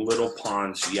fish and little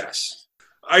ponds, yes.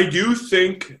 I do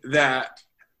think that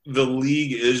the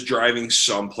league is driving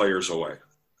some players away.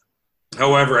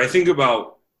 However, I think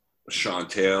about Sean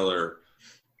Taylor,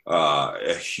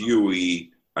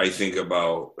 Huey. I think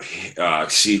about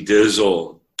C.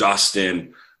 Dizzle,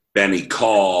 Dustin, Benny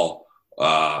Call,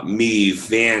 me,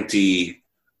 Vanty.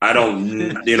 I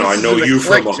don't, I know you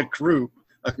from a crew.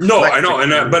 No, I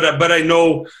know, but I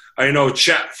know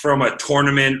Chet from a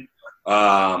tournament.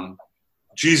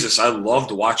 Jesus, I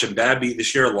loved watching Bad Beat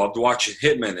this year. I loved watching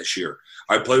Hitman this year.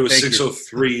 I played with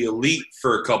 603 Elite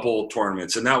for a couple of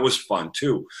tournaments, and that was fun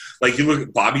too. Like, you look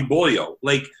at Bobby Bolio.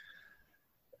 Like,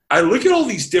 I look at all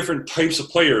these different types of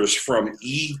players from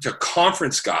E to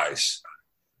conference guys,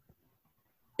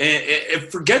 and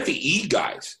forget the E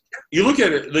guys. You look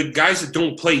at it, the guys that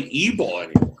don't play E ball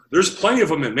anymore. There's plenty of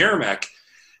them in Merrimack,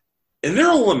 and they're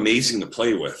all amazing to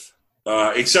play with,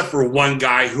 except for one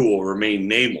guy who will remain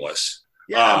nameless.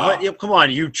 Yeah, but come on,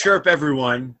 you chirp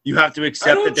everyone. You have to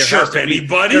accept that there has to be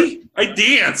anybody. I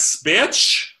dance,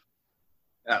 bitch.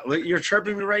 You're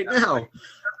chirping me right now.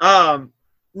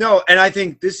 No, and I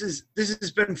think this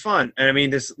has been fun. And I mean,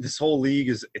 this whole league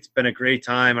it's been a great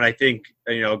time. And I think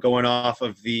going off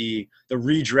of the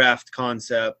redraft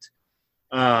concept,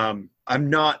 I'm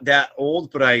not that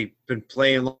old, but I've been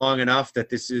playing long enough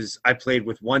that I played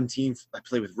with one team. I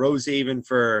played with Rosehaven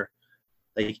for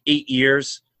like 8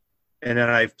 years. And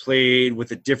then I've played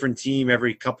with a different team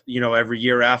every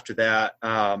year after that.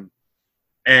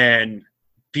 And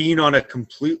being on a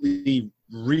completely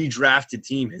redrafted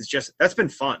team that's been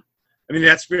fun. I mean,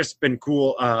 that's just been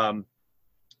cool. I've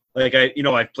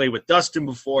played with Dustin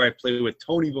before. I played with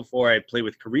Tony before. I played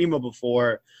with Karima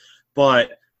before.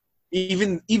 But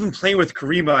even playing with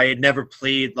Karima, I had never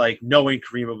played like knowing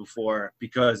Karima before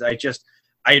because I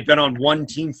had been on one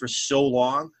team for so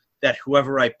long that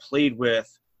whoever I played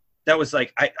with, that was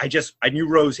like I knew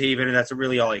Rosehaven, and that's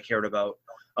really all I cared about.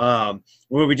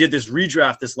 When we did this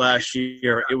redraft this last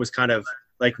year, it was kind of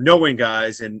like knowing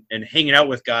guys and hanging out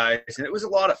with guys, and it was a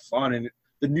lot of fun. And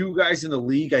the new guys in the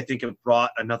league, I think, have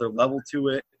brought another level to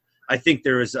it. I think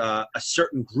there is a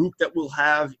certain group that we'll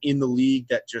have in the league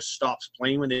that just stops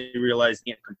playing when they realize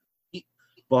they can't compete,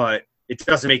 but it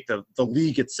doesn't make the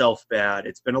league itself bad.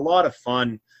 It's been a lot of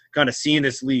fun kind of seeing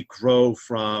this league grow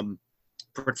from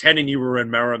pretending you were in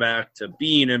Merrimack to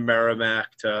being in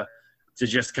Merrimack to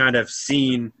just kind of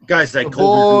seeing guys like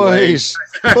Colby Boulay.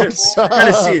 Kind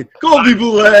of seeing Colby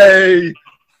Boulay.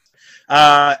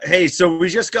 Hey, so we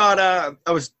just got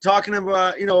I was talking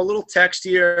about, a little text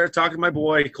here, talking to my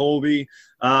boy Colby.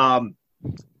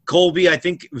 Colby, I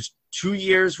think it was 2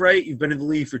 years, right? You've been in the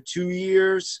league for 2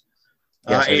 years.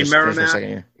 Yes, in Merrimack. Second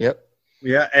year. Yep.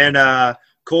 Yeah, and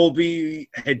Colby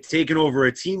had taken over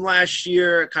a team last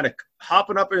year, kind of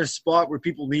hopping up in a spot where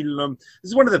people needed him.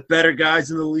 This is one of the better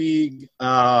guys in the league.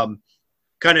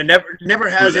 Kind of never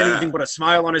has anything but a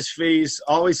smile on his face.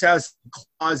 Always has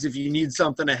claws if you need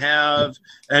something to have.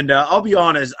 And I'll be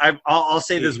honest, I'll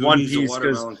say this one piece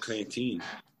because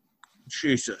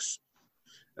Jesus.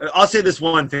 I'll say this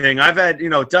one thing. I've had,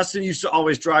 Dustin used to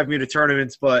always drive me to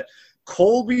tournaments, but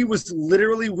Colby was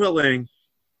literally willing.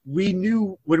 We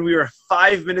knew when we were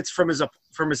 5 minutes from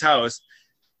his house,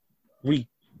 we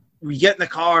get in the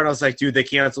car and I was like, dude, they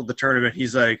canceled the tournament.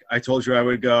 He's like, I told you I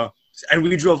would go. And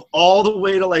we drove all the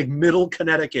way to like middle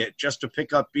Connecticut just to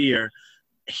pick up beer.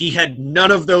 He had none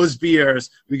of those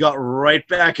beers. We got right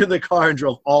back in the car and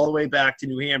drove all the way back to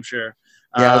New Hampshire.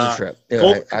 Yeah, it was a trip.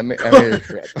 Yeah, I made a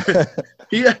trip.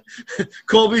 Yeah.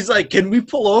 Colby's like, can we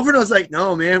pull over? And I was like,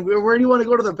 no, man. Where do you want to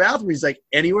go to the bathroom? He's like,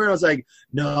 anywhere. I was like,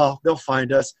 no, they'll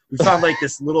find us. We found like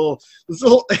this little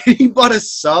he bought a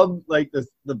sub, like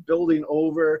the building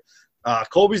over.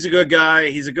 Colby's a good guy.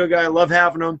 He's a good guy. I love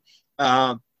having him.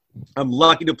 I'm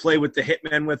lucky to play with the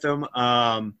Hitman with him.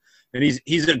 And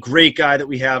he's a great guy that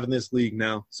we have in this league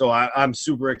now. So I'm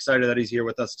super excited that he's here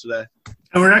with us today.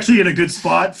 And we're actually in a good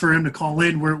spot for him to call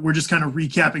in. We're just kind of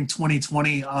recapping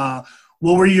 2020.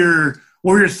 What were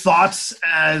your thoughts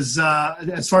as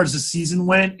far as the season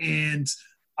went, and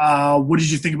what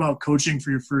did you think about coaching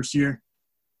for your first year?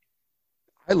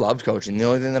 I loved coaching. The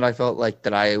only thing that I felt like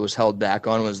that I was held back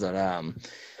on was that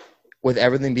with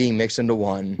everything being mixed into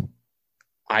one,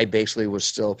 I basically was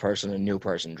still a new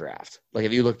person draft. Like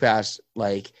if you look past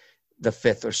like the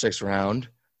 5th or 6th round,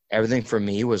 everything for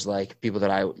me was like people that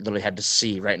I literally had to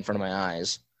see right in front of my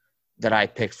eyes that I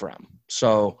picked from.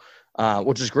 So,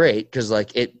 which is great because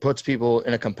like it puts people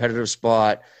in a competitive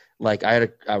spot. Like I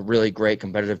had a really great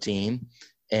competitive team.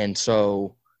 And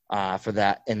so for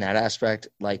that, in that aspect,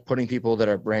 like putting people that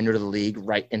are brand new to the league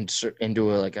right into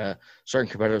a certain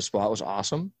competitive spot was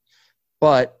awesome.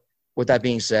 But with that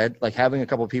being said, like having a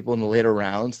couple of people in the later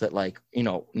rounds that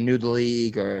knew the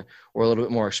league or a little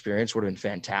bit more experience would have been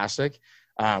fantastic.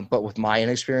 But with my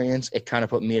inexperience, it kind of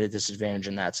put me at a disadvantage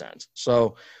in that sense.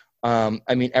 So,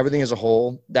 everything as a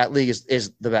whole, that league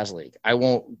is the best league. I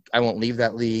won't leave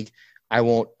that league. I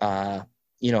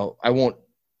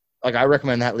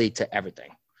recommend that league to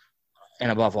everything.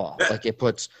 And above all, like it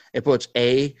puts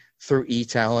A through E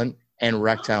talent and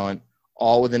rec talent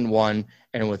all within one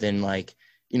and within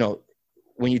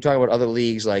when you talk about other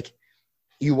leagues, like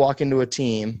you walk into a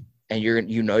team and you're going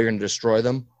to destroy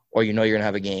them or you're going to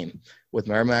have a game. With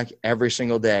Merrimack, every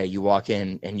single day you walk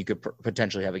in and you could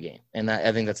potentially have a game. And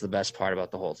I think that's the best part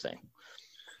about the whole thing.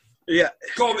 Yeah.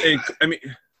 Colby,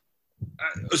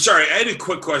 sorry, I had a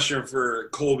quick question for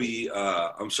Colby.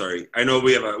 I'm sorry. I know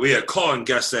we had a call-in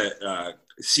guest that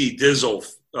C. Dizzle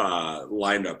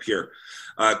lined up here.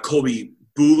 Colby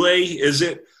Boulay, is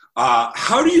it?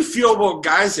 How do you feel about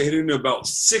guys that hit into about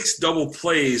 6 double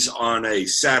plays on a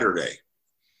Saturday?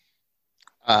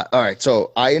 All right,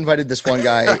 so I invited this one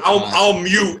guy. I'll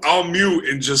mute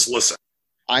and just listen.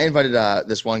 I invited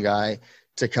this one guy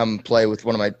to come play with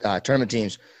one of my tournament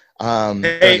teams.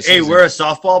 Hey, we're a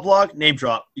softball blog. Name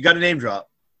drop. You got a name drop.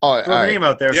 Oh, throw the name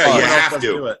out there. Yeah, you have to.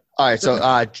 Do it. All right,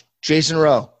 so Jason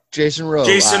Rowe. Jason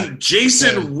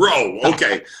Rowe.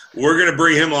 Okay, we're gonna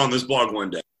bring him on this blog one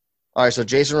day. All right, so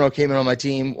Jason Rowe came in on my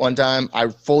team one time. I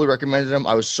fully recommended him.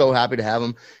 I was so happy to have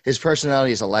him. His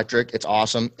personality is electric. It's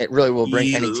awesome. It really will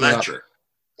bring any team up.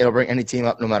 It'll bring any team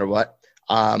up no matter what.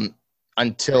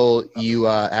 Until you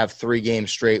have 3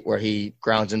 games straight where he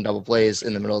grounds in double plays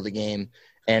in the middle of the game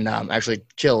and actually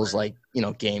kills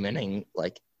game inning,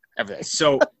 like everything.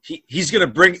 So he's going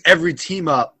to bring every team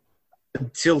up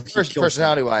until he kills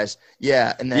personality-wise.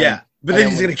 Yeah, and then but then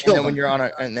he's going to kill them. When you're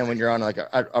on like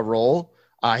a roll.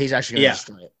 He's actually going to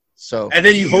destroy it. So, and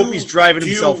then you hope he's driving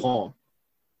himself home.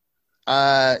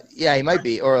 Yeah, he might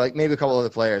be, or like maybe a couple other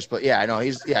players. But yeah, I know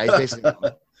he's basically.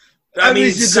 I mean,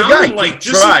 it sounds like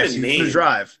just drives, the name.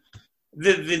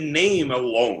 The name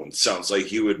alone sounds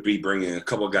like you would be bringing a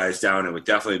couple guys down and would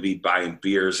definitely be buying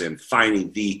beers and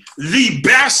finding the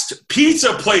best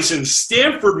pizza place in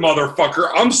Stanford, motherfucker.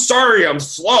 I'm sorry I'm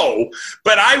slow,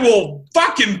 but I will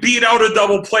fucking beat out a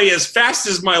double play as fast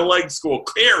as my legs will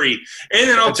carry, and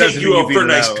then I'll take you out for a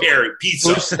nice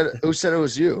pizza. Who said it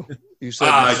was you? You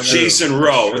said Jason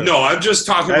Rowe. No, I'm just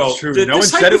talking about no one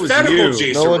said it was you.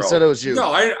 Jason no one Rowe. said it was you.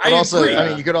 No, I also, agree. I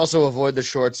mean, you could also avoid the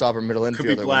shortstop or middle infielder. Could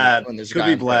be Vlad. Could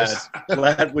be Vlad.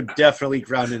 Vlad would definitely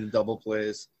ground into double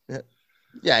plays.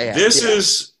 Yeah. This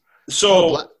is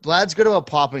So Vlad's good about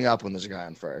popping up when there's a guy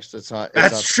on first. It's not.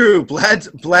 That's true. Vlad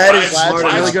is smart.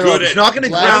 really good He's not going to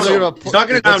Vlad's really ground. good He's not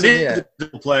going to puts ground in the air.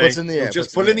 into the play. Puts in the air, He'll just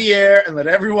puts put in in the the air and let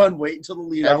everyone wait until the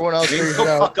lead. Everyone else wait figures until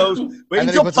it out. Pucko's. Wait And then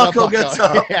until he puts on Pucko Pucko. gets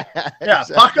up. Yeah, Yeah,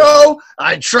 exactly. Pucko,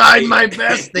 I tried my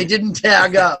best. They didn't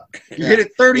tag up. You hit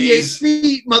it 38 He's-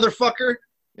 feet, motherfucker.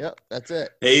 Yep, that's it.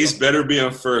 Hayes better be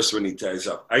on first when he tags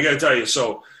up. I got to tell you.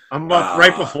 So I'm up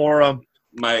right before him.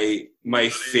 my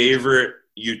favorite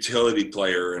utility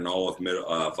player in all of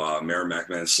Merrimack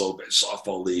Men's Slope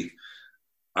Softball League.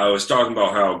 I was talking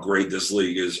about how great this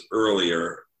league is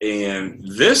earlier, and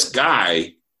this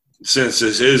guy, since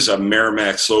this is a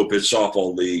Merrimack Slope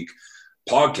Softball League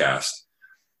podcast,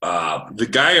 the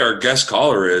guy our guest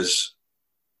caller is,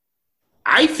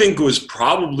 I think, was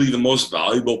probably the most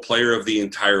valuable player of the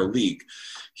entire league.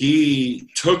 He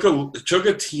took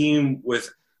a team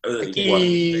with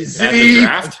Easy. at the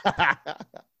draft.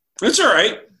 That's all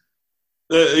right.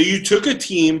 You took a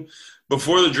team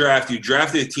before the draft. You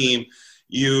drafted a team.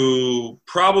 You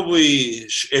probably,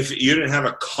 if you didn't have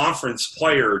a conference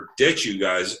player ditch you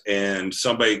guys and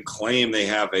somebody claim they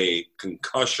have a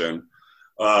concussion,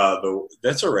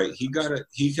 that's all right.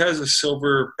 He has a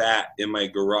silver bat in my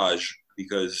garage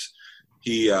because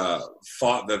he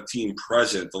fought the team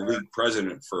president, the league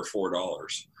president, for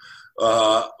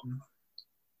 $4.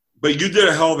 But you did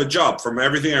a hell of a job. From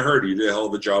everything I heard, you did a hell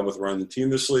of a job with running the team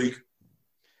this league.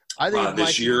 I think if this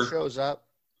my team year. shows up,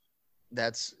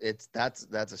 that's a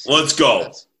Let's go.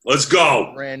 That's Let's a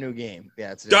go. brand new game.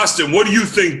 Yeah, it's Dustin, what do you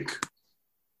think?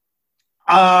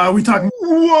 We talking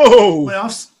Whoa.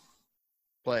 playoffs?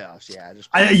 playoffs. Yeah, just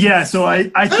Yeah. So I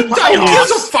think Who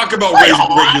gives a fuck about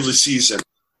regular season?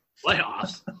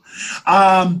 Playoffs.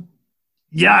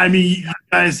 Yeah, I mean, you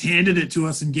guys handed it to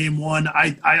us in game one.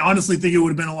 I honestly think it would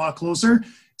have been a lot closer.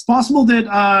 It's possible that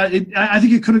I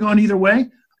think it could have gone either way.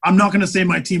 I'm not going to say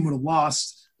my team would have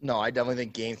lost. no. I definitely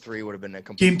think game 3 would have been a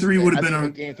complete. Game 3 would have been a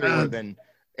game 3 would have been.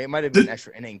 It might have been an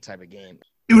extra inning type of game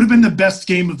it would have been the best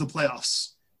game of the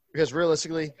playoffs. because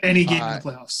realistically, Any game in the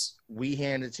playoffs. we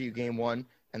handed it to you game 1,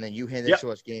 and then you handed Yep. it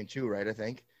to us game 2, right? I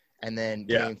think, and then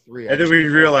Yeah. game 3. And then we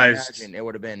realized- it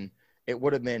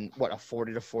would have been what, a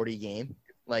 40-40 game.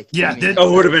 Like Yeah, I mean, that- Oh,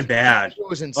 it would have been bad. It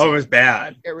was insane. Oh, it was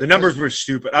bad. The numbers were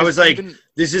stupid. I was like,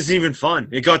 this isn't even fun.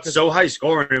 It got so high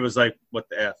scoring. It was like, what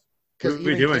the F? What are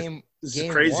we doing? This is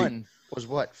Game crazy. 1 was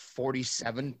what,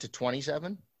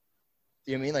 47-27.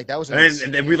 You know what I mean? Like that was,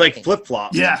 And then we like insane. flip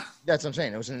flopped. Yeah. That's what I'm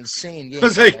saying. It was an insane game. I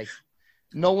was like-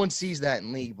 no one sees that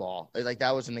in league ball. Like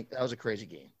that was a crazy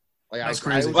game. Like That's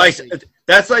crazy. was Like, actually-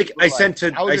 that's like I like, sent I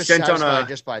was on just satisfied a.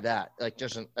 just by that, like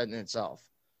just in itself.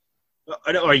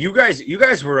 I know you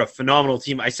guys were a phenomenal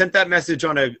team. I sent that message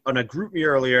on a group me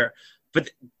earlier, but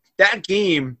that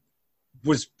game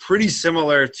was pretty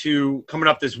similar to coming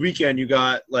up this weekend. You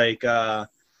got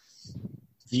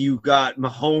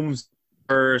Mahomes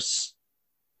versus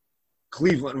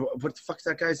Cleveland. What the fuck's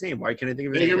that guy's name? Why can't I think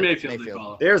of his Baker name? Mayfield, they Mayfield.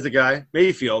 call it. There's the guy,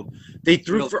 Mayfield. They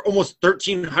threw for almost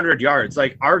 1,300 yards.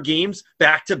 Like our games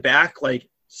back to back, like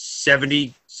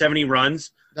 70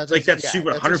 runs. That's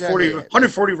Super. that's 140, exactly it.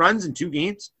 140 runs in 2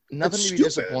 games. Nothing That's to be stupid.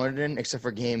 disappointed in, except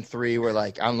for game 3, where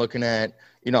like I'm looking at,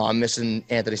 I'm missing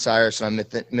Anthony Cyrus and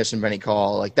I'm missing Benny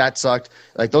Call. Like that sucked.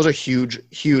 Like those are huge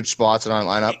spots in our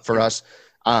lineup for us.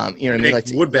 You know what I mean? Nick Like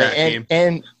Woodbat game.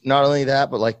 and not only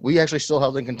that, but like we actually still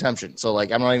held in contention. So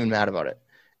like I'm not even mad about it.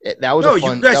 That was No, a you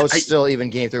fun. guys- That was still even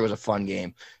game 3 was a fun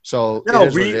game. So No, it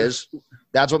is what it is.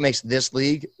 That's what makes this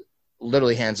league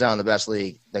literally hands down the best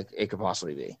league that it could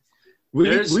possibly be.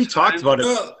 There's We talked time- about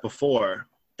it before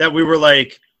that we were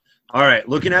like, all right,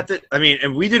 looking at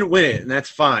and we didn't win it, and that's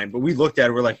fine. But we looked at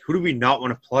it, we're like, who do we not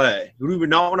want to play? Who do we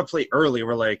not want to play early?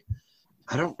 We're like,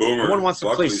 no one wants to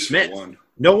play Buckley's for Smith. one.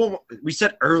 No one. We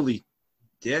said early,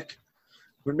 Dick.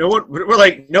 No one. We're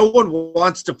like, no one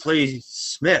wants to play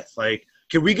Smith. Like,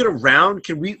 can we get around?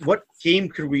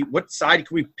 What side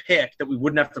can we pick that we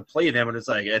wouldn't have to play them? And it's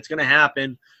like, it's gonna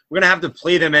happen. We're gonna have to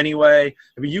play them anyway.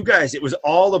 I mean, you guys, it was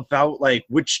all about like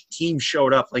which team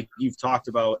showed up, like you've talked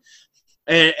about,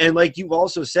 and like you've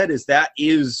also said, is that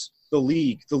is the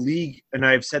league. The league, and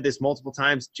I've said this multiple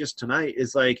times just tonight,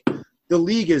 is like the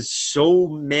league is so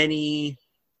many.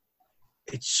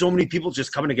 It's so many people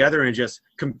just coming together and just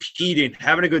competing,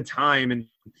 having a good time, and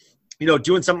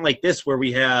doing something like this where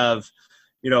we have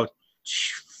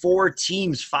 4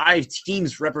 teams, 5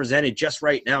 teams represented just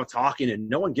right now talking, and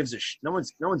no one gives a no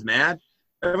one's mad.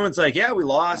 Everyone's like, yeah, we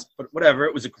lost, but whatever.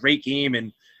 It was a great game,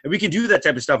 and we can do that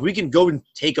type of stuff. We can go and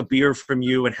take a beer from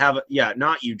you and have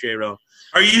not you, J-Ro.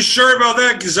 Are you sure about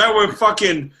that? Because I would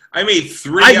I made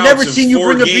 3 I've outs never in seen you 4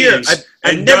 bring a beer. games, I've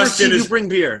and never Dustin seen you is. bring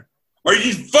beer. Are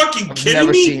you fucking I've kidding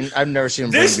never me? seen. I've never seen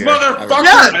him This bring beer, motherfucker.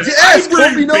 Yeah, I yes,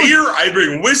 Colby bring knows. beer. I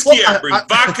bring whiskey. Well, I bring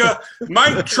vodka.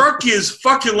 My truck is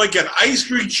fucking like an ice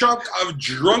cream truck of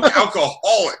drunk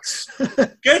alcoholics.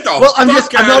 Get the Well, I'm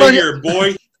fuck not out of on- here,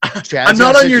 boy. Chad's I'm gonna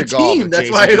not on stick your to golf team. if That's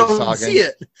Jason why I keeps don't talking. see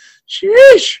it.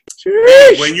 Sheesh.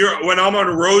 When I'm on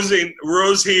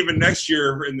Rosehaven next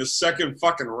year in the second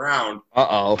fucking round.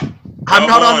 Uh-oh. I'm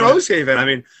not on Come Rosehaven. I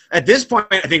mean, at this point,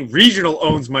 I think Regional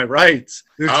owns my rights.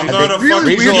 I'm It's not a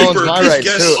really fucking Regional weird. owns keeper. my Just rights,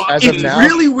 guess- too. As of It's now,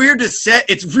 really weird to say.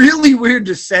 It's really weird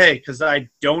to say because I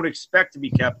don't expect to be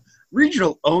kept.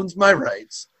 Regional owns my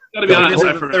rights. Gotta be Going honest, into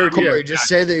I the forgot. third year. Corey, just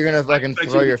say that you're gonna fucking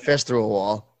throw your fist through a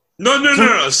wall.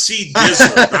 No. See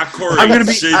Dizzle, not Corey. I'm gonna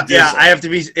be. Sid Yeah, Dizzle. I have to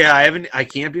be. Yeah, I haven't. I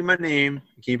can't be my name.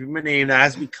 I can't be my name. That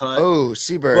has to be cut. Oh,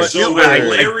 Seabird. But- So Yeah, when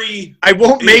Larry, I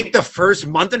won't make the first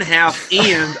month and a half,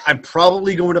 and I'm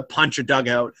probably going to punch a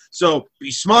dugout. So be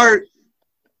smart.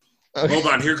 hold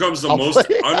on, here comes the I'll most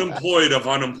play. unemployed of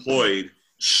unemployed.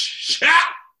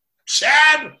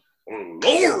 Chad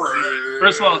Lawrence.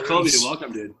 First of all, Kobe,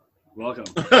 welcome, dude. Welcome.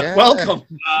 Yeah. Welcome.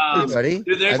 Hey, buddy.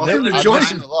 Dude, there's Welcome to I've join.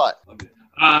 listened a lot.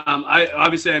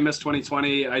 I missed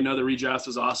 2020. I know the redraft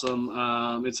was awesome.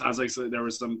 It sounds like there were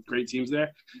some great teams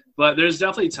there, but there's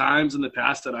definitely times in the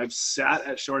past that I've sat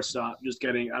at shortstop just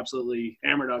getting absolutely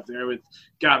hammered out there with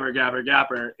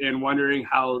Gapper, and wondering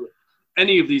how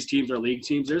any of these teams are league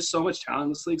teams. There's so much talent in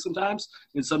this league sometimes,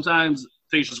 and sometimes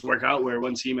things just work out where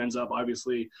one team ends up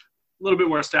obviously a little bit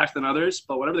more stacked than others.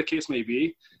 But whatever the case may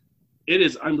be, it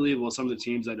is unbelievable some of the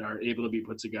teams that are able to be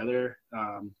put together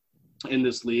in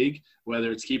this league,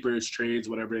 whether it's keepers, trades,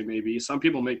 whatever it may be. Some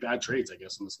people make bad trades, I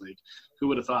guess, in this league. Who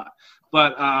would have thought?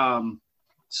 But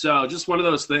so just one of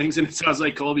those things. And it sounds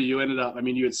like, Colby, you ended up,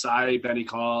 you had Cy, Benny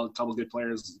Call, a couple good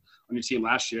players on your team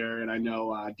last year. And I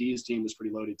know D's team was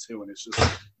pretty loaded too. And it's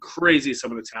just crazy some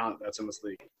of the talent that's in this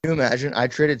league. Can you imagine? I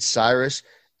traded Cyrus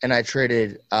and I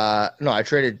traded I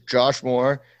traded Josh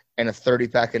Moore and a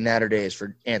 30-pack of Natter Days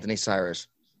for Anthony Cyrus.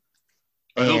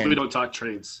 I hope And- we don't talk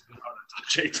trades.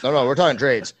 No, we're talking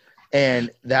trades.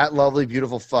 And that lovely,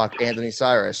 beautiful fuck, Anthony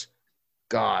Cyrus.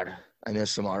 God, I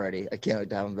miss him already. I can't wait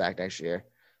to have him back next year.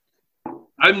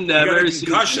 I've You got never a seen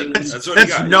concussion. anyone That's what he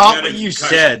That's got. not got a what you concussion.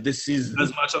 said this season.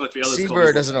 as much on the field as Seabird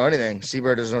Colby. doesn't know anything.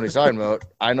 Seabird doesn't know what he's talking about.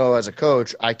 I know as a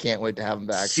coach, I can't wait to have him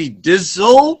back. See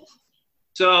Dizzle.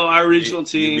 So our regional You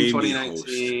team, made me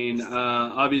 2019,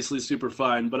 obviously super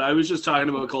fun. But I was just talking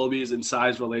about Colby's and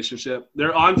Cy's relationship.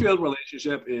 Their on-field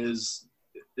relationship is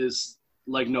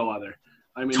like no other.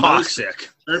 Toxic.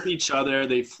 They chirp each other.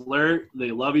 They flirt.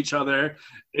 They love each other.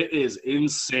 It is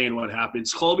insane what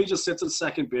happens. Colby just sits at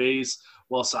second base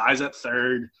while Cy's at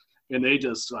third, and they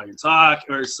just fucking talk.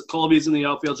 Or Colby's in the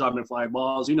outfield dropping fly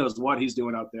balls. Who knows what he's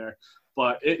doing out there?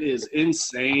 But it is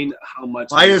insane how much.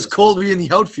 Why is Colby in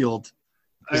the outfield?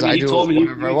 I he do told me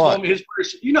whatever I want. his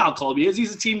first. You know how Colby is.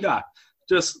 He's a team guy.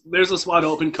 Just there's a spot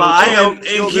open. Coach. Five and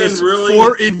outfielders, can really-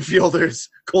 4 infielders.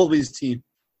 Colby's team.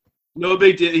 No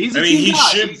big deal. He's a I mean, team he guy.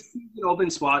 should- He's an open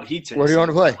spot. He takes. Where do you it. want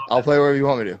to play? I'll play wherever you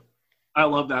want me to. I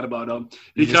love that about him.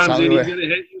 He You just comes tell in.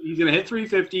 me He's gonna hit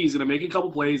 350. He's gonna make a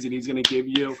couple plays, and he's gonna give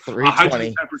you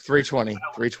 320. 110%. 320.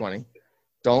 320.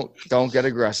 Don't get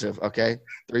aggressive, okay?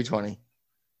 320.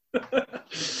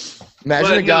 Imagine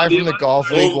But, a guy no, from the golf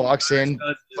Oh. league walks in,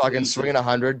 That's fucking insane. swinging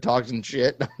 100, talking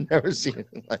shit. I've never seen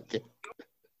anything like it.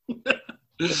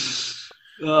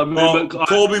 Well, but-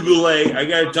 Colby Boulay, I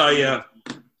gotta tell you,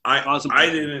 Awesome. I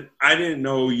didn't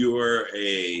know you were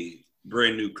a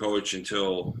brand new coach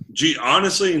until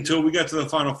until we got to the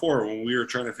Final Four when we were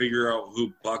trying to figure out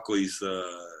who Buckley's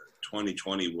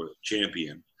 2020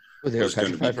 champion Who they were was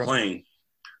going to be petrified from. playing.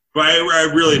 But I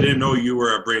really didn't know you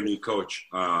were a brand new coach.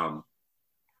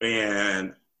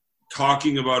 And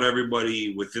talking about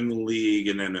everybody within the league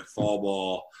and then at fall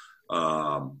ball,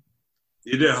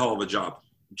 you did a hell of a job.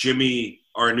 Jimmy,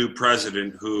 our new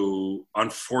president, who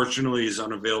unfortunately is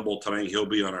unavailable tonight, he'll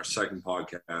be on our second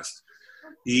podcast.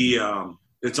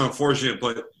 It's unfortunate,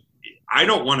 but I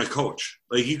don't want to coach.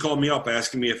 Like, he called me up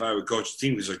asking me if I would coach the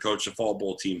team because I coached the fall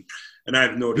ball team, and I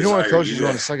have no You desire don't want to coach, to you do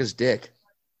want to that. suck his dick.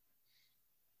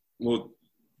 Well,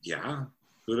 yeah.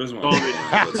 Who doesn't want to?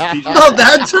 Oh,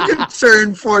 that took a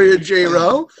turn for you,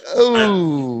 J-Ro.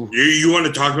 Oh. You want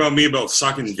to talk about me about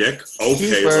sucking dick? Okay,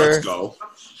 Keeper. let's go.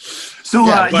 So,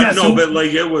 Yeah, But so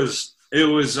like it was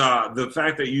the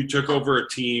fact that you took over a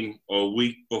team a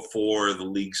week before the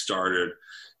league started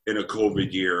in a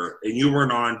COVID year, and you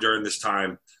weren't on during this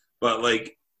time. But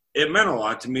like, it meant a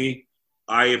lot to me.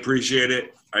 I appreciate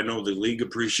it. I know the league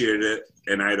appreciated it,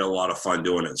 and I had a lot of fun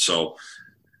doing it. So,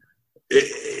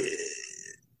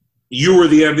 You were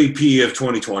the MVP of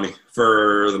 2020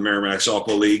 for the Merrimack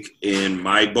Softball League in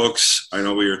my books. I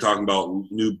know we were talking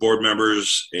about new board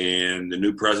members and the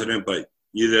new president, but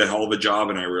you did a hell of a job,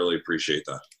 and I really appreciate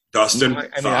that. Dustin,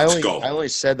 I only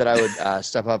said that I would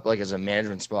step up like as a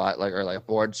management spot, or like a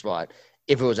board spot,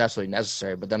 if it was absolutely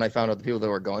necessary. But then I found out the people that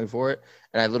were going for it,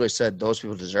 and I literally said those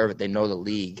people deserve it. They know the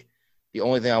league. The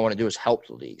only thing I want to do is help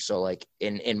the league. So like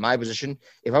in my position,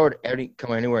 if I were to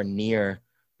come anywhere near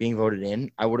being voted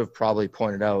in, I would have probably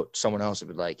pointed out someone else that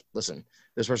would be like, listen,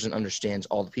 this person understands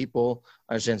all the people,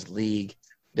 understands the league.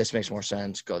 This makes more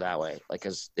sense. Go that way. Like,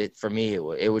 cause for me,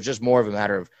 it was just more of a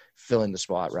matter of filling the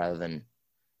spot rather than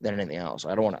anything else.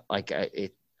 I don't want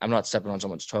to I'm not stepping on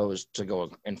someone's toes to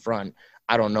go in front.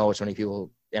 I don't know as many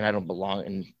people, and I don't belong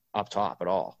in up top at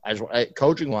all.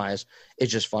 Coaching wise,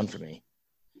 it's just fun for me.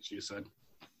 You said.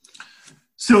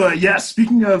 So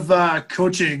speaking of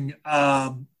coaching,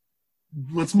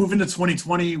 let's move into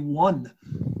 2021.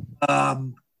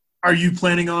 Are you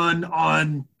planning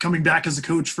on coming back as a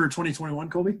coach for 2021,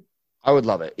 Colby? I would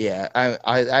love it. Yeah.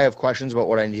 I have questions about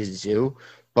what I need to do,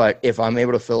 but if I'm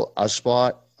able to fill a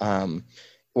spot,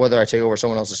 whether I take over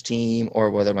someone else's team or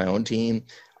whether my own team,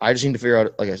 I just need to figure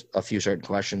out like a few certain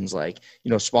questions. Like,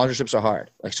 sponsorships are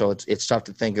hard. Like, so it's tough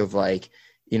to think of like,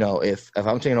 if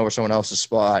I'm taking over someone else's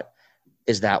spot,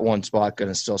 is that one spot going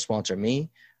to still sponsor me?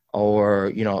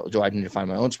 Or, do I need to find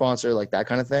my own sponsor, like that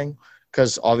kind of thing?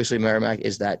 Because obviously Merrimack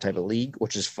is that type of league,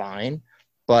 which is fine.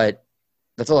 But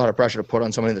that's a lot of pressure to put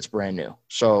on somebody that's brand new.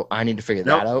 So I need to figure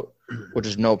that out, which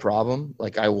is no problem.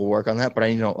 Like, I will work on that, but I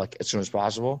need to know, like, as soon as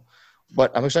possible.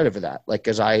 But I'm excited for that. Like,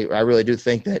 because I really do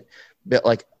think that,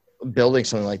 like, building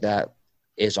something like that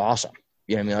is awesome.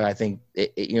 You know what I mean? Like, I think,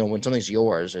 when something's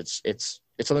yours, it's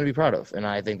something to be proud of. And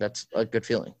I think that's a good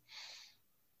feeling.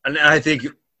 And I think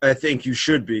you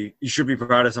should be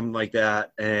proud of something like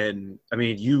that. And I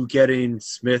mean, you getting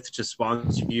Smith to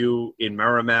sponsor you in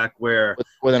Merrimack, where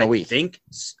within a week.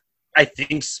 I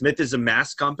think Smith is a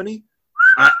mass company.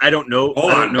 I don't know.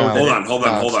 Hold on.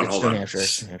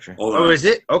 Oh, is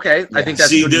it? Okay. Yeah. I think that's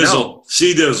good to know.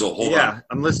 C-Dizzle. Hold on. Yeah,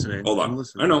 I'm listening. Hold on.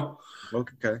 I know.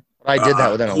 Okay. I did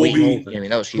that within a week. I mean,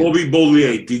 that was huge. Colby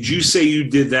Bollier, did you say you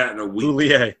did that in a week?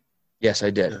 Bollier. Yes,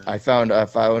 I did. I found a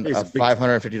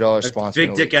 $550 sponsor.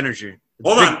 Big dick energy.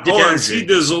 Hold on.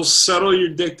 C-Dizzle, settle your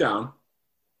dick down.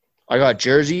 I got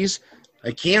jerseys. I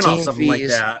can't off something like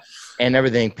that. And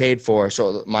everything paid for.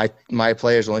 So my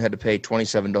players only had to pay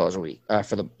 $27 a week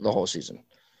for the whole season.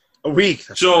 A week.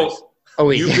 That's nice. A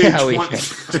week. You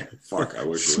Fuck, I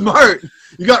wish. Smart.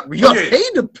 You got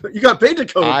paid to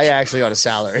coach. I actually got a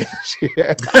salary.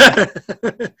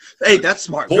 Hey, that's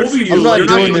smart. Colby, I'm not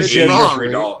doing this shit wrong.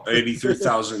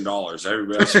 $83,000.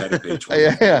 Everybody else had to pay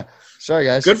 $20,000. Yeah. Sorry,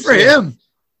 guys. Good for him.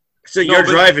 So you're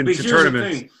driving to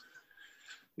tournaments.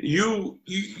 You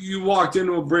walked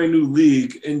into a brand new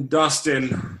league, and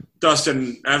Dustin,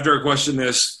 after I question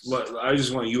this, I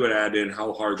just want you to add in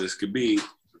how hard this could be.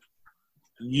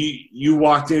 You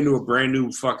walked into a brand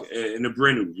new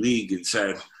league and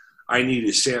said, I need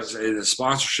a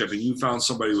sponsorship, and you found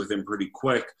somebody with him pretty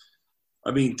quick.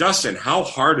 I mean, Dustin, how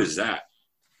hard is that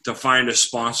to find a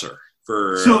sponsor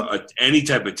for any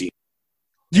type of team?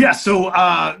 Yeah, so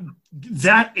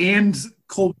that and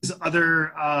Colby's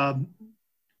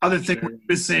other thing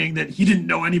was saying that he didn't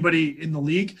know anybody in the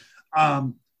league.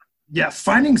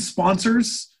 Finding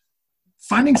sponsors,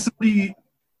 finding somebody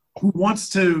who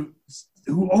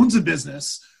owns a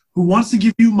business, who wants to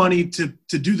give you money to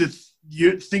do the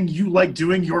thing you like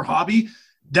doing, your hobby,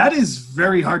 that is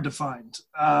very hard to find.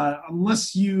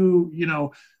 Unless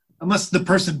unless the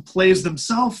person plays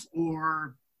themselves,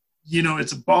 or,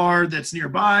 it's a bar that's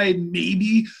nearby,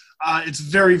 maybe. It's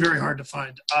very, very hard to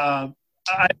find.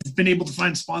 I've been able to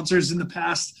find sponsors in the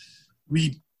past.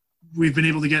 We've been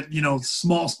able to get,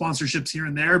 small sponsorships here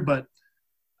and there, but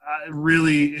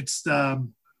really it's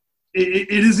it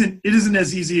isn't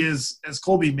as easy as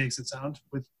Colby makes it sound.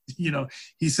 With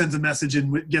he sends a message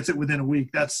and gets it within a week.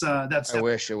 That's. I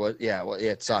wish it was. Yeah, well,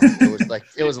 it sucked.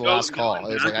 It was the last call.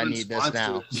 It was like, I need this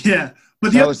now. Yeah,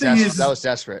 but the other thing is that was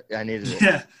desperate. I needed it.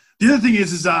 Yeah, the other thing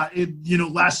is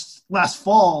last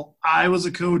fall I was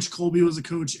a coach, Colby was a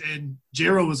coach, and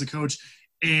Jero was a coach,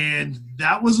 and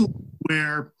that was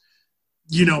where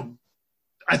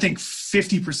I think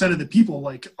 50% of the people,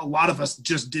 like a lot of us,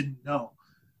 just didn't know.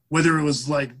 Whether it was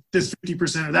like this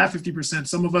 50% or that 50%,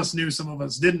 some of us knew, some of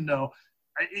us didn't know.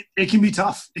 It can be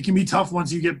tough. It can be tough once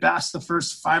you get past the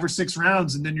first 5 or 6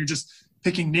 rounds, and then you're just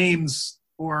picking names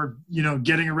or,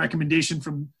 getting a recommendation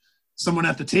from someone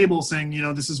at the table saying,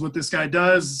 this is what this guy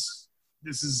does.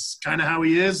 This is kind of how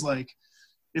he is. Like,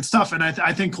 it's tough. And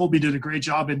I think Colby did a great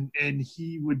job, and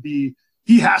he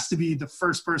has to be the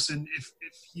first person if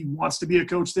he wants to be a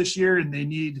coach this year, and they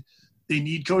need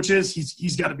coaches.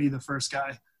 He's got to be the first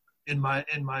guy in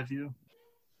my view.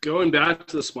 Going back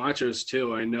to the sponsors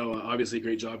too, I know obviously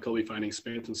great job Colby finding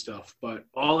Smith and stuff, but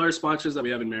all our sponsors that we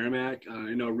have in Merrimack,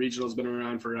 I know Regional's been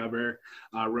around forever,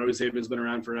 Rosehaven's been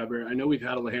around forever. I know we've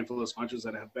had a handful of sponsors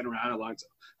that have been around a long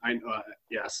time.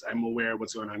 Yes, I'm aware of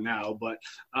what's going on now, but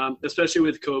especially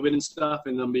with COVID and stuff,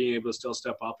 and them being able to still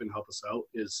step up and help us out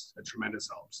is a tremendous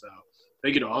help. So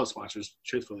thank you to all the sponsors,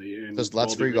 truthfully. And does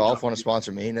Let's Free Golf want to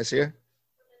sponsor me this year?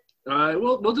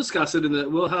 We'll discuss it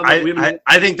we'll have.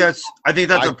 I think that's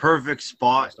a perfect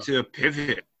spot to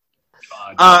pivot.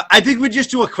 I think we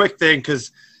just do a quick thing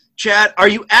because, Chad, are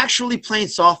you actually playing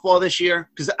softball this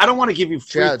year? Because I don't want to give you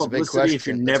free publicity if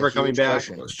you're never coming back.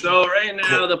 So right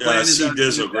now the plan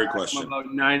is a great question. I'm about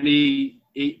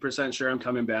 98% sure I'm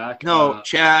coming back. No,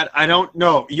 Chad, I don't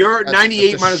know. You're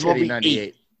 98. Might as well be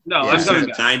 98. No, I'm coming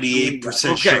back.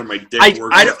 98% sure my dick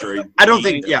worked after I don't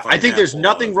think. Yeah, I think there's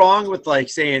nothing wrong with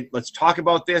saying let's talk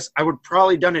about this. I would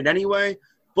probably done it anyway.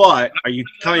 But are you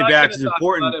coming back? Is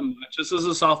important. This is a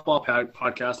softball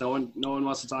podcast. No one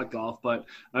wants to talk golf. But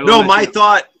my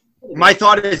thought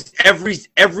is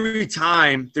every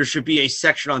time there should be a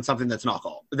section on something that's not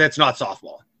golf. That's not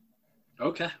softball.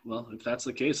 Okay, well if that's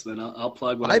the case, then I'll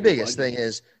plug. My biggest thing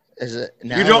is it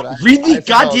now you don't read the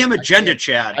goddamn agenda,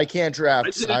 Chad. I can't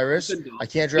draft Cyrus. I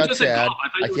can't draft Chad.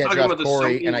 I can't draft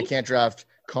Corey, and I can't draft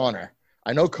Connor.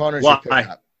 I know Connor's your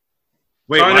pickup.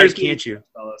 Wait, why can't you?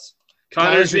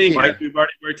 Connor's being kept. We've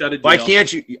already worked out a deal. Why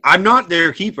can't you? I'm not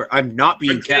their keeper. I'm not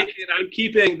being kept. I'm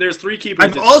keeping. There's 3 keepers.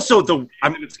 I'm also the.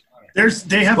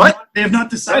 They have not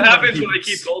decided. What happens when I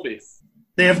keep Colby?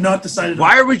 They have not decided.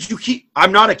 Why would you keep?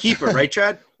 I'm not a keeper, right,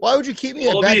 Chad? Why would you keep me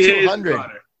at bet 200?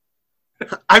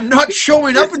 I'm not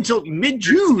showing up until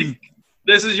mid-June.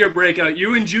 This is your breakout.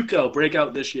 You and JUCO break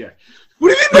out this year. What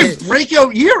do you mean my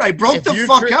breakout year? I broke the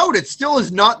fuck out. It still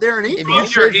is not there in April.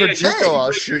 If you trade for JUCO,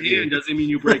 I'll shoot you. Doesn't mean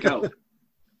you break out.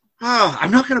 I'm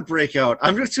not going to break out.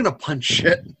 I'm just going to punch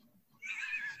shit.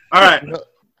 All right.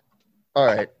 All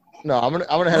right. No, I'm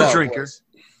gonna head out. Drinker.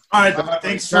 All right.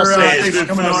 Thanks for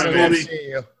coming on, Colby.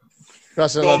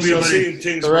 Justin,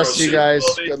 the rest of you guys,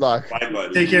 good luck. Bye,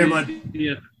 buddy. Take care, bud.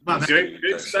 Yeah.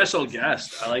 Great special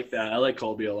guest. I like that. I like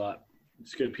Colby a lot.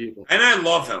 He's good people. And I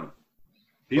love him.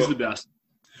 He's the best.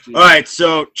 All right,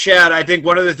 so Chad, I think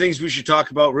one of the things we should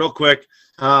talk about real quick.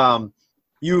 You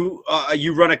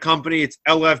run a company. It's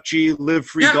LFG Live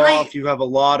Free Golf. You have a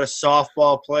lot of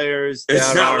softball players.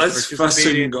 It's not Let's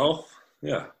Fucking Golf.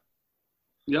 Yeah.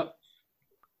 Yep.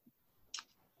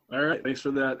 All right. Thanks for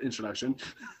that introduction.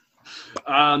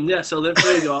 So Live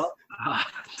Free Golf.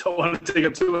 Don't want to take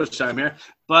up too much time here,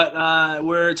 but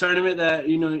we're a tournament that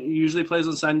usually plays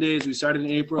on Sundays. We start in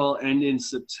April and in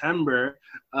September.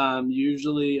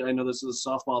 Usually, I know this is a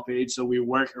softball page, so we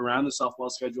work around the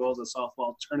softball schedule, the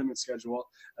softball tournament schedule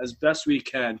as best we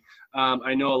can.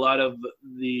 I know a lot of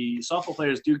the softball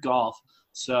players do golf,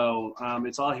 so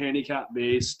it's all handicap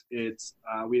based. It's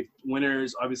we have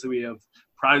winners. Obviously, we have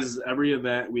prizes every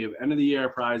event. We have end of the year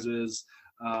prizes.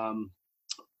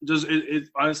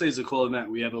 Honestly, it's a cool event.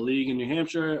 We have a league in New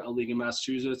Hampshire, a league in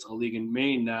Massachusetts, a league in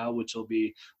Maine now, this will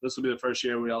be the first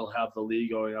year we'll have the league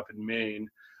going up in Maine.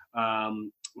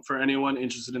 For anyone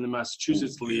interested in the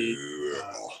Massachusetts league,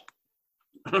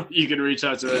 you can reach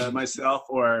out to myself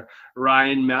or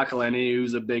Ryan McElhenney,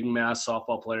 who's a big Mass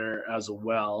softball player as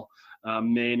well.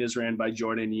 Maine is ran by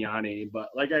Jordan Yanni, but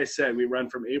like I said, we run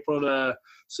from April to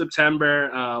September.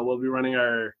 We'll be running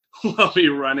our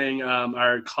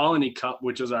Colony Cup,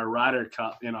 which is our Ryder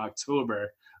Cup in October,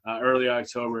 early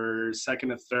October, 2nd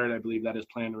to 3rd, I believe that is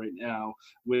planned right now,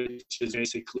 which is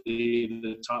basically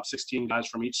the top 16 guys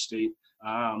from each state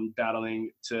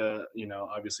battling to,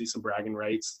 obviously some bragging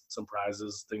rights, some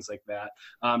prizes, things like that.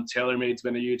 TaylorMade's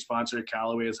been a huge sponsor.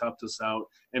 Callaway has helped us out,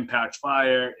 Impact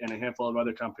Fire, and a handful of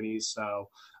other companies. So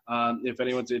if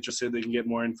anyone's interested, they can get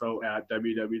more info at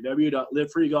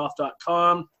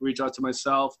www.livefreegolf.com. Reach out to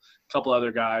myself, a couple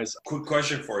other guys. Quick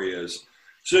question for you is,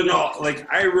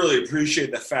 I really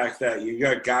appreciate the fact that you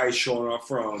got guys showing up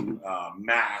from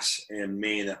Mass and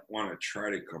Maine that want to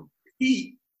try to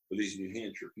compete with these New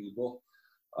Hampshire people.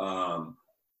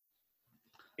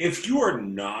 If you are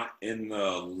not in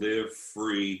the Live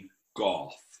Free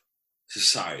Golf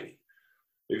Society,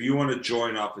 if you want to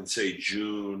join up in, say,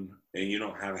 June, and you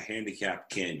don't have a handicap,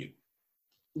 can you?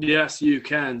 Yes, you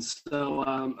can. So,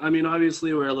 I mean,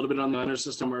 obviously, we're a little bit on the honor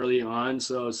system early on.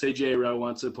 So, say J. Rowe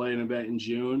wants to play an event in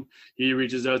June. He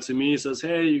reaches out to me, says,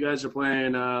 "Hey, you guys are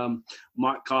playing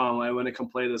Montcalm. I want to come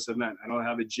play this event. I don't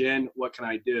have a gin. What can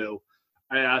I do?"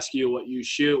 I ask you what you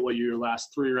shoot, what your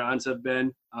last 3 rounds have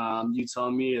been. You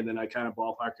tell me, and then I kind of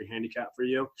ballpark your handicap for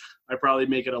you. I probably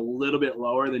make it a little bit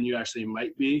lower than you actually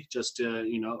might be, just to,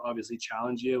 obviously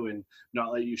challenge you and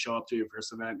not let you show up to your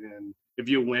first event. And if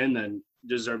you win, then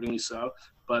deservingly so.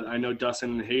 But I know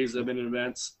Dustin and Hayes have been in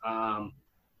events.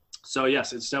 So,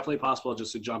 yes, it's definitely possible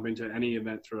just to jump into any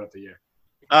event throughout the year.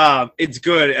 It's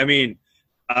good. I mean,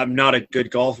 I'm not a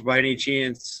good golfer by any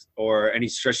chance or any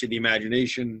stretch of the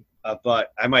imagination.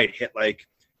 But I might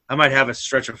have a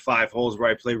stretch of 5 holes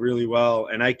where I play really well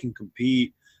and I can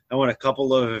compete. I won a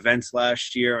couple of events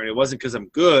last year, and it wasn't because I'm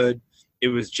good. It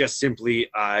was just simply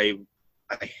I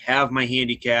have my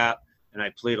handicap, and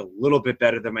I played a little bit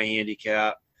better than my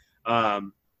handicap.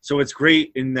 So it's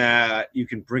great in that you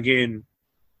can bring in,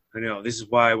 this is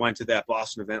why I went to that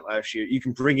Boston event last year. You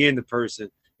can bring in the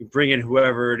person, you bring in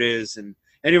whoever it is, and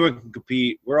anyone can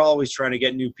compete. We're always trying to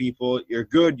get new people. You're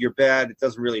good, you're bad. It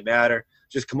doesn't really matter.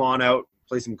 Just come on out,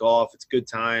 play some golf. It's good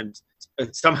times.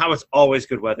 Somehow it's always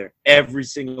good weather. Every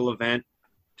single event,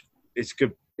 it's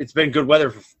good. It's been good weather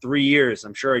for 3 years.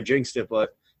 I'm sure I jinxed it,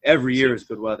 but every year is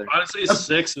good weather. Honestly,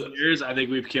 6 years, I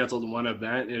think we've canceled one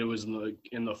event, and it was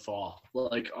in the fall.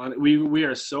 We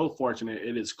are so fortunate.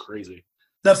 It is crazy.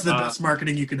 That's the best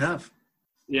marketing you can have.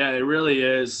 Yeah, it really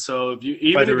is. So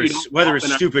weather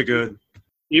is stupid good.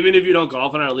 Even if you don't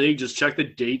golf in our league, just check the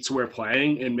dates we're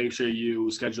playing and make sure you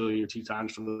schedule your tee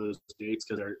times for those dates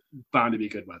because they're bound to be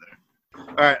good weather.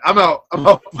 All right, I'm out.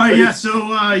 All right, yeah.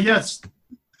 So yes,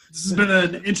 this has been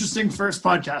an interesting first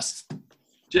podcast.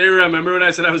 Jay, remember when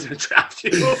I said I was going to draft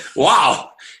you?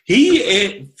 Wow,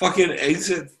 he fucking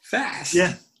exit fast.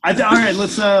 Yeah. All right,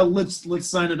 let's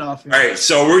sign it off here. All right,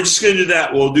 so we're just gonna do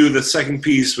that. We'll do the second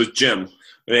piece with Jim.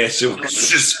 So it's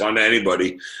just fun to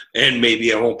anybody, and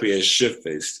maybe I won't be as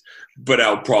shit-faced, but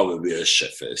I'll probably be as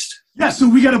shit-faced. Yeah, so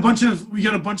we got a bunch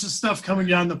of stuff coming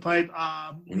down the pipe.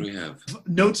 What do we have?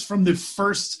 Notes from the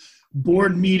first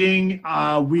board meeting.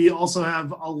 We also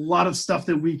have a lot of stuff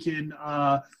that we can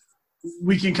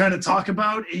kind of talk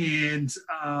about, and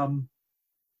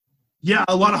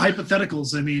a lot of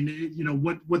hypotheticals. I mean,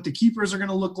 what the keepers are going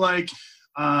to look like,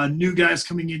 new guys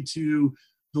coming into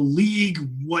the league,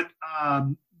 what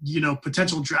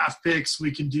potential draft picks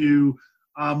we can do,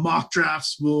 mock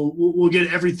drafts. We'll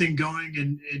get everything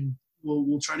going, and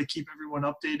we'll try to keep everyone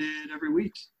updated every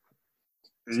week.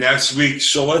 Next week,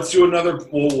 so let's do another.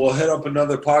 We'll hit up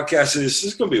another podcast. This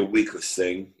is going to be a weekly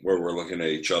thing where we're looking at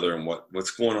each other and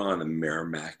what's going on in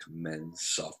Merrimack Men's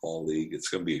Softball League. It's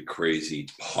going to be a crazy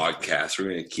podcast.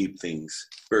 We're going to keep things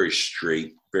very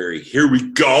straight. Here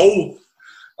we go.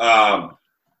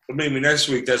 Maybe next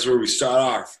week, that's where we start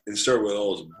off and start with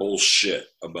all this bullshit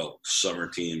about summer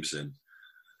teams and,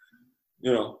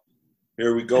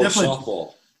 here we go, definitely. Softball.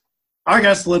 All right,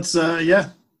 guys, let's, if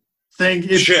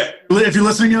you're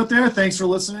listening out there, thanks for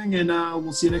listening, and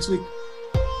we'll see you next week.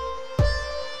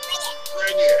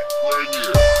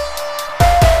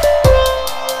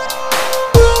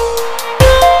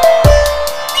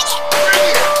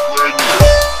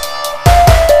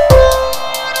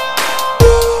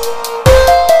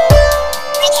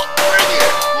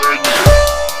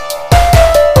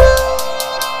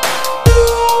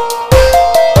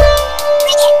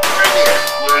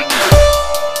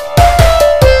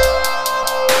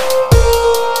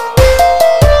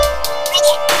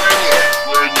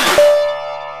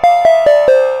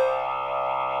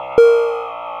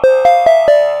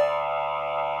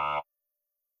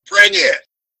 Bring it!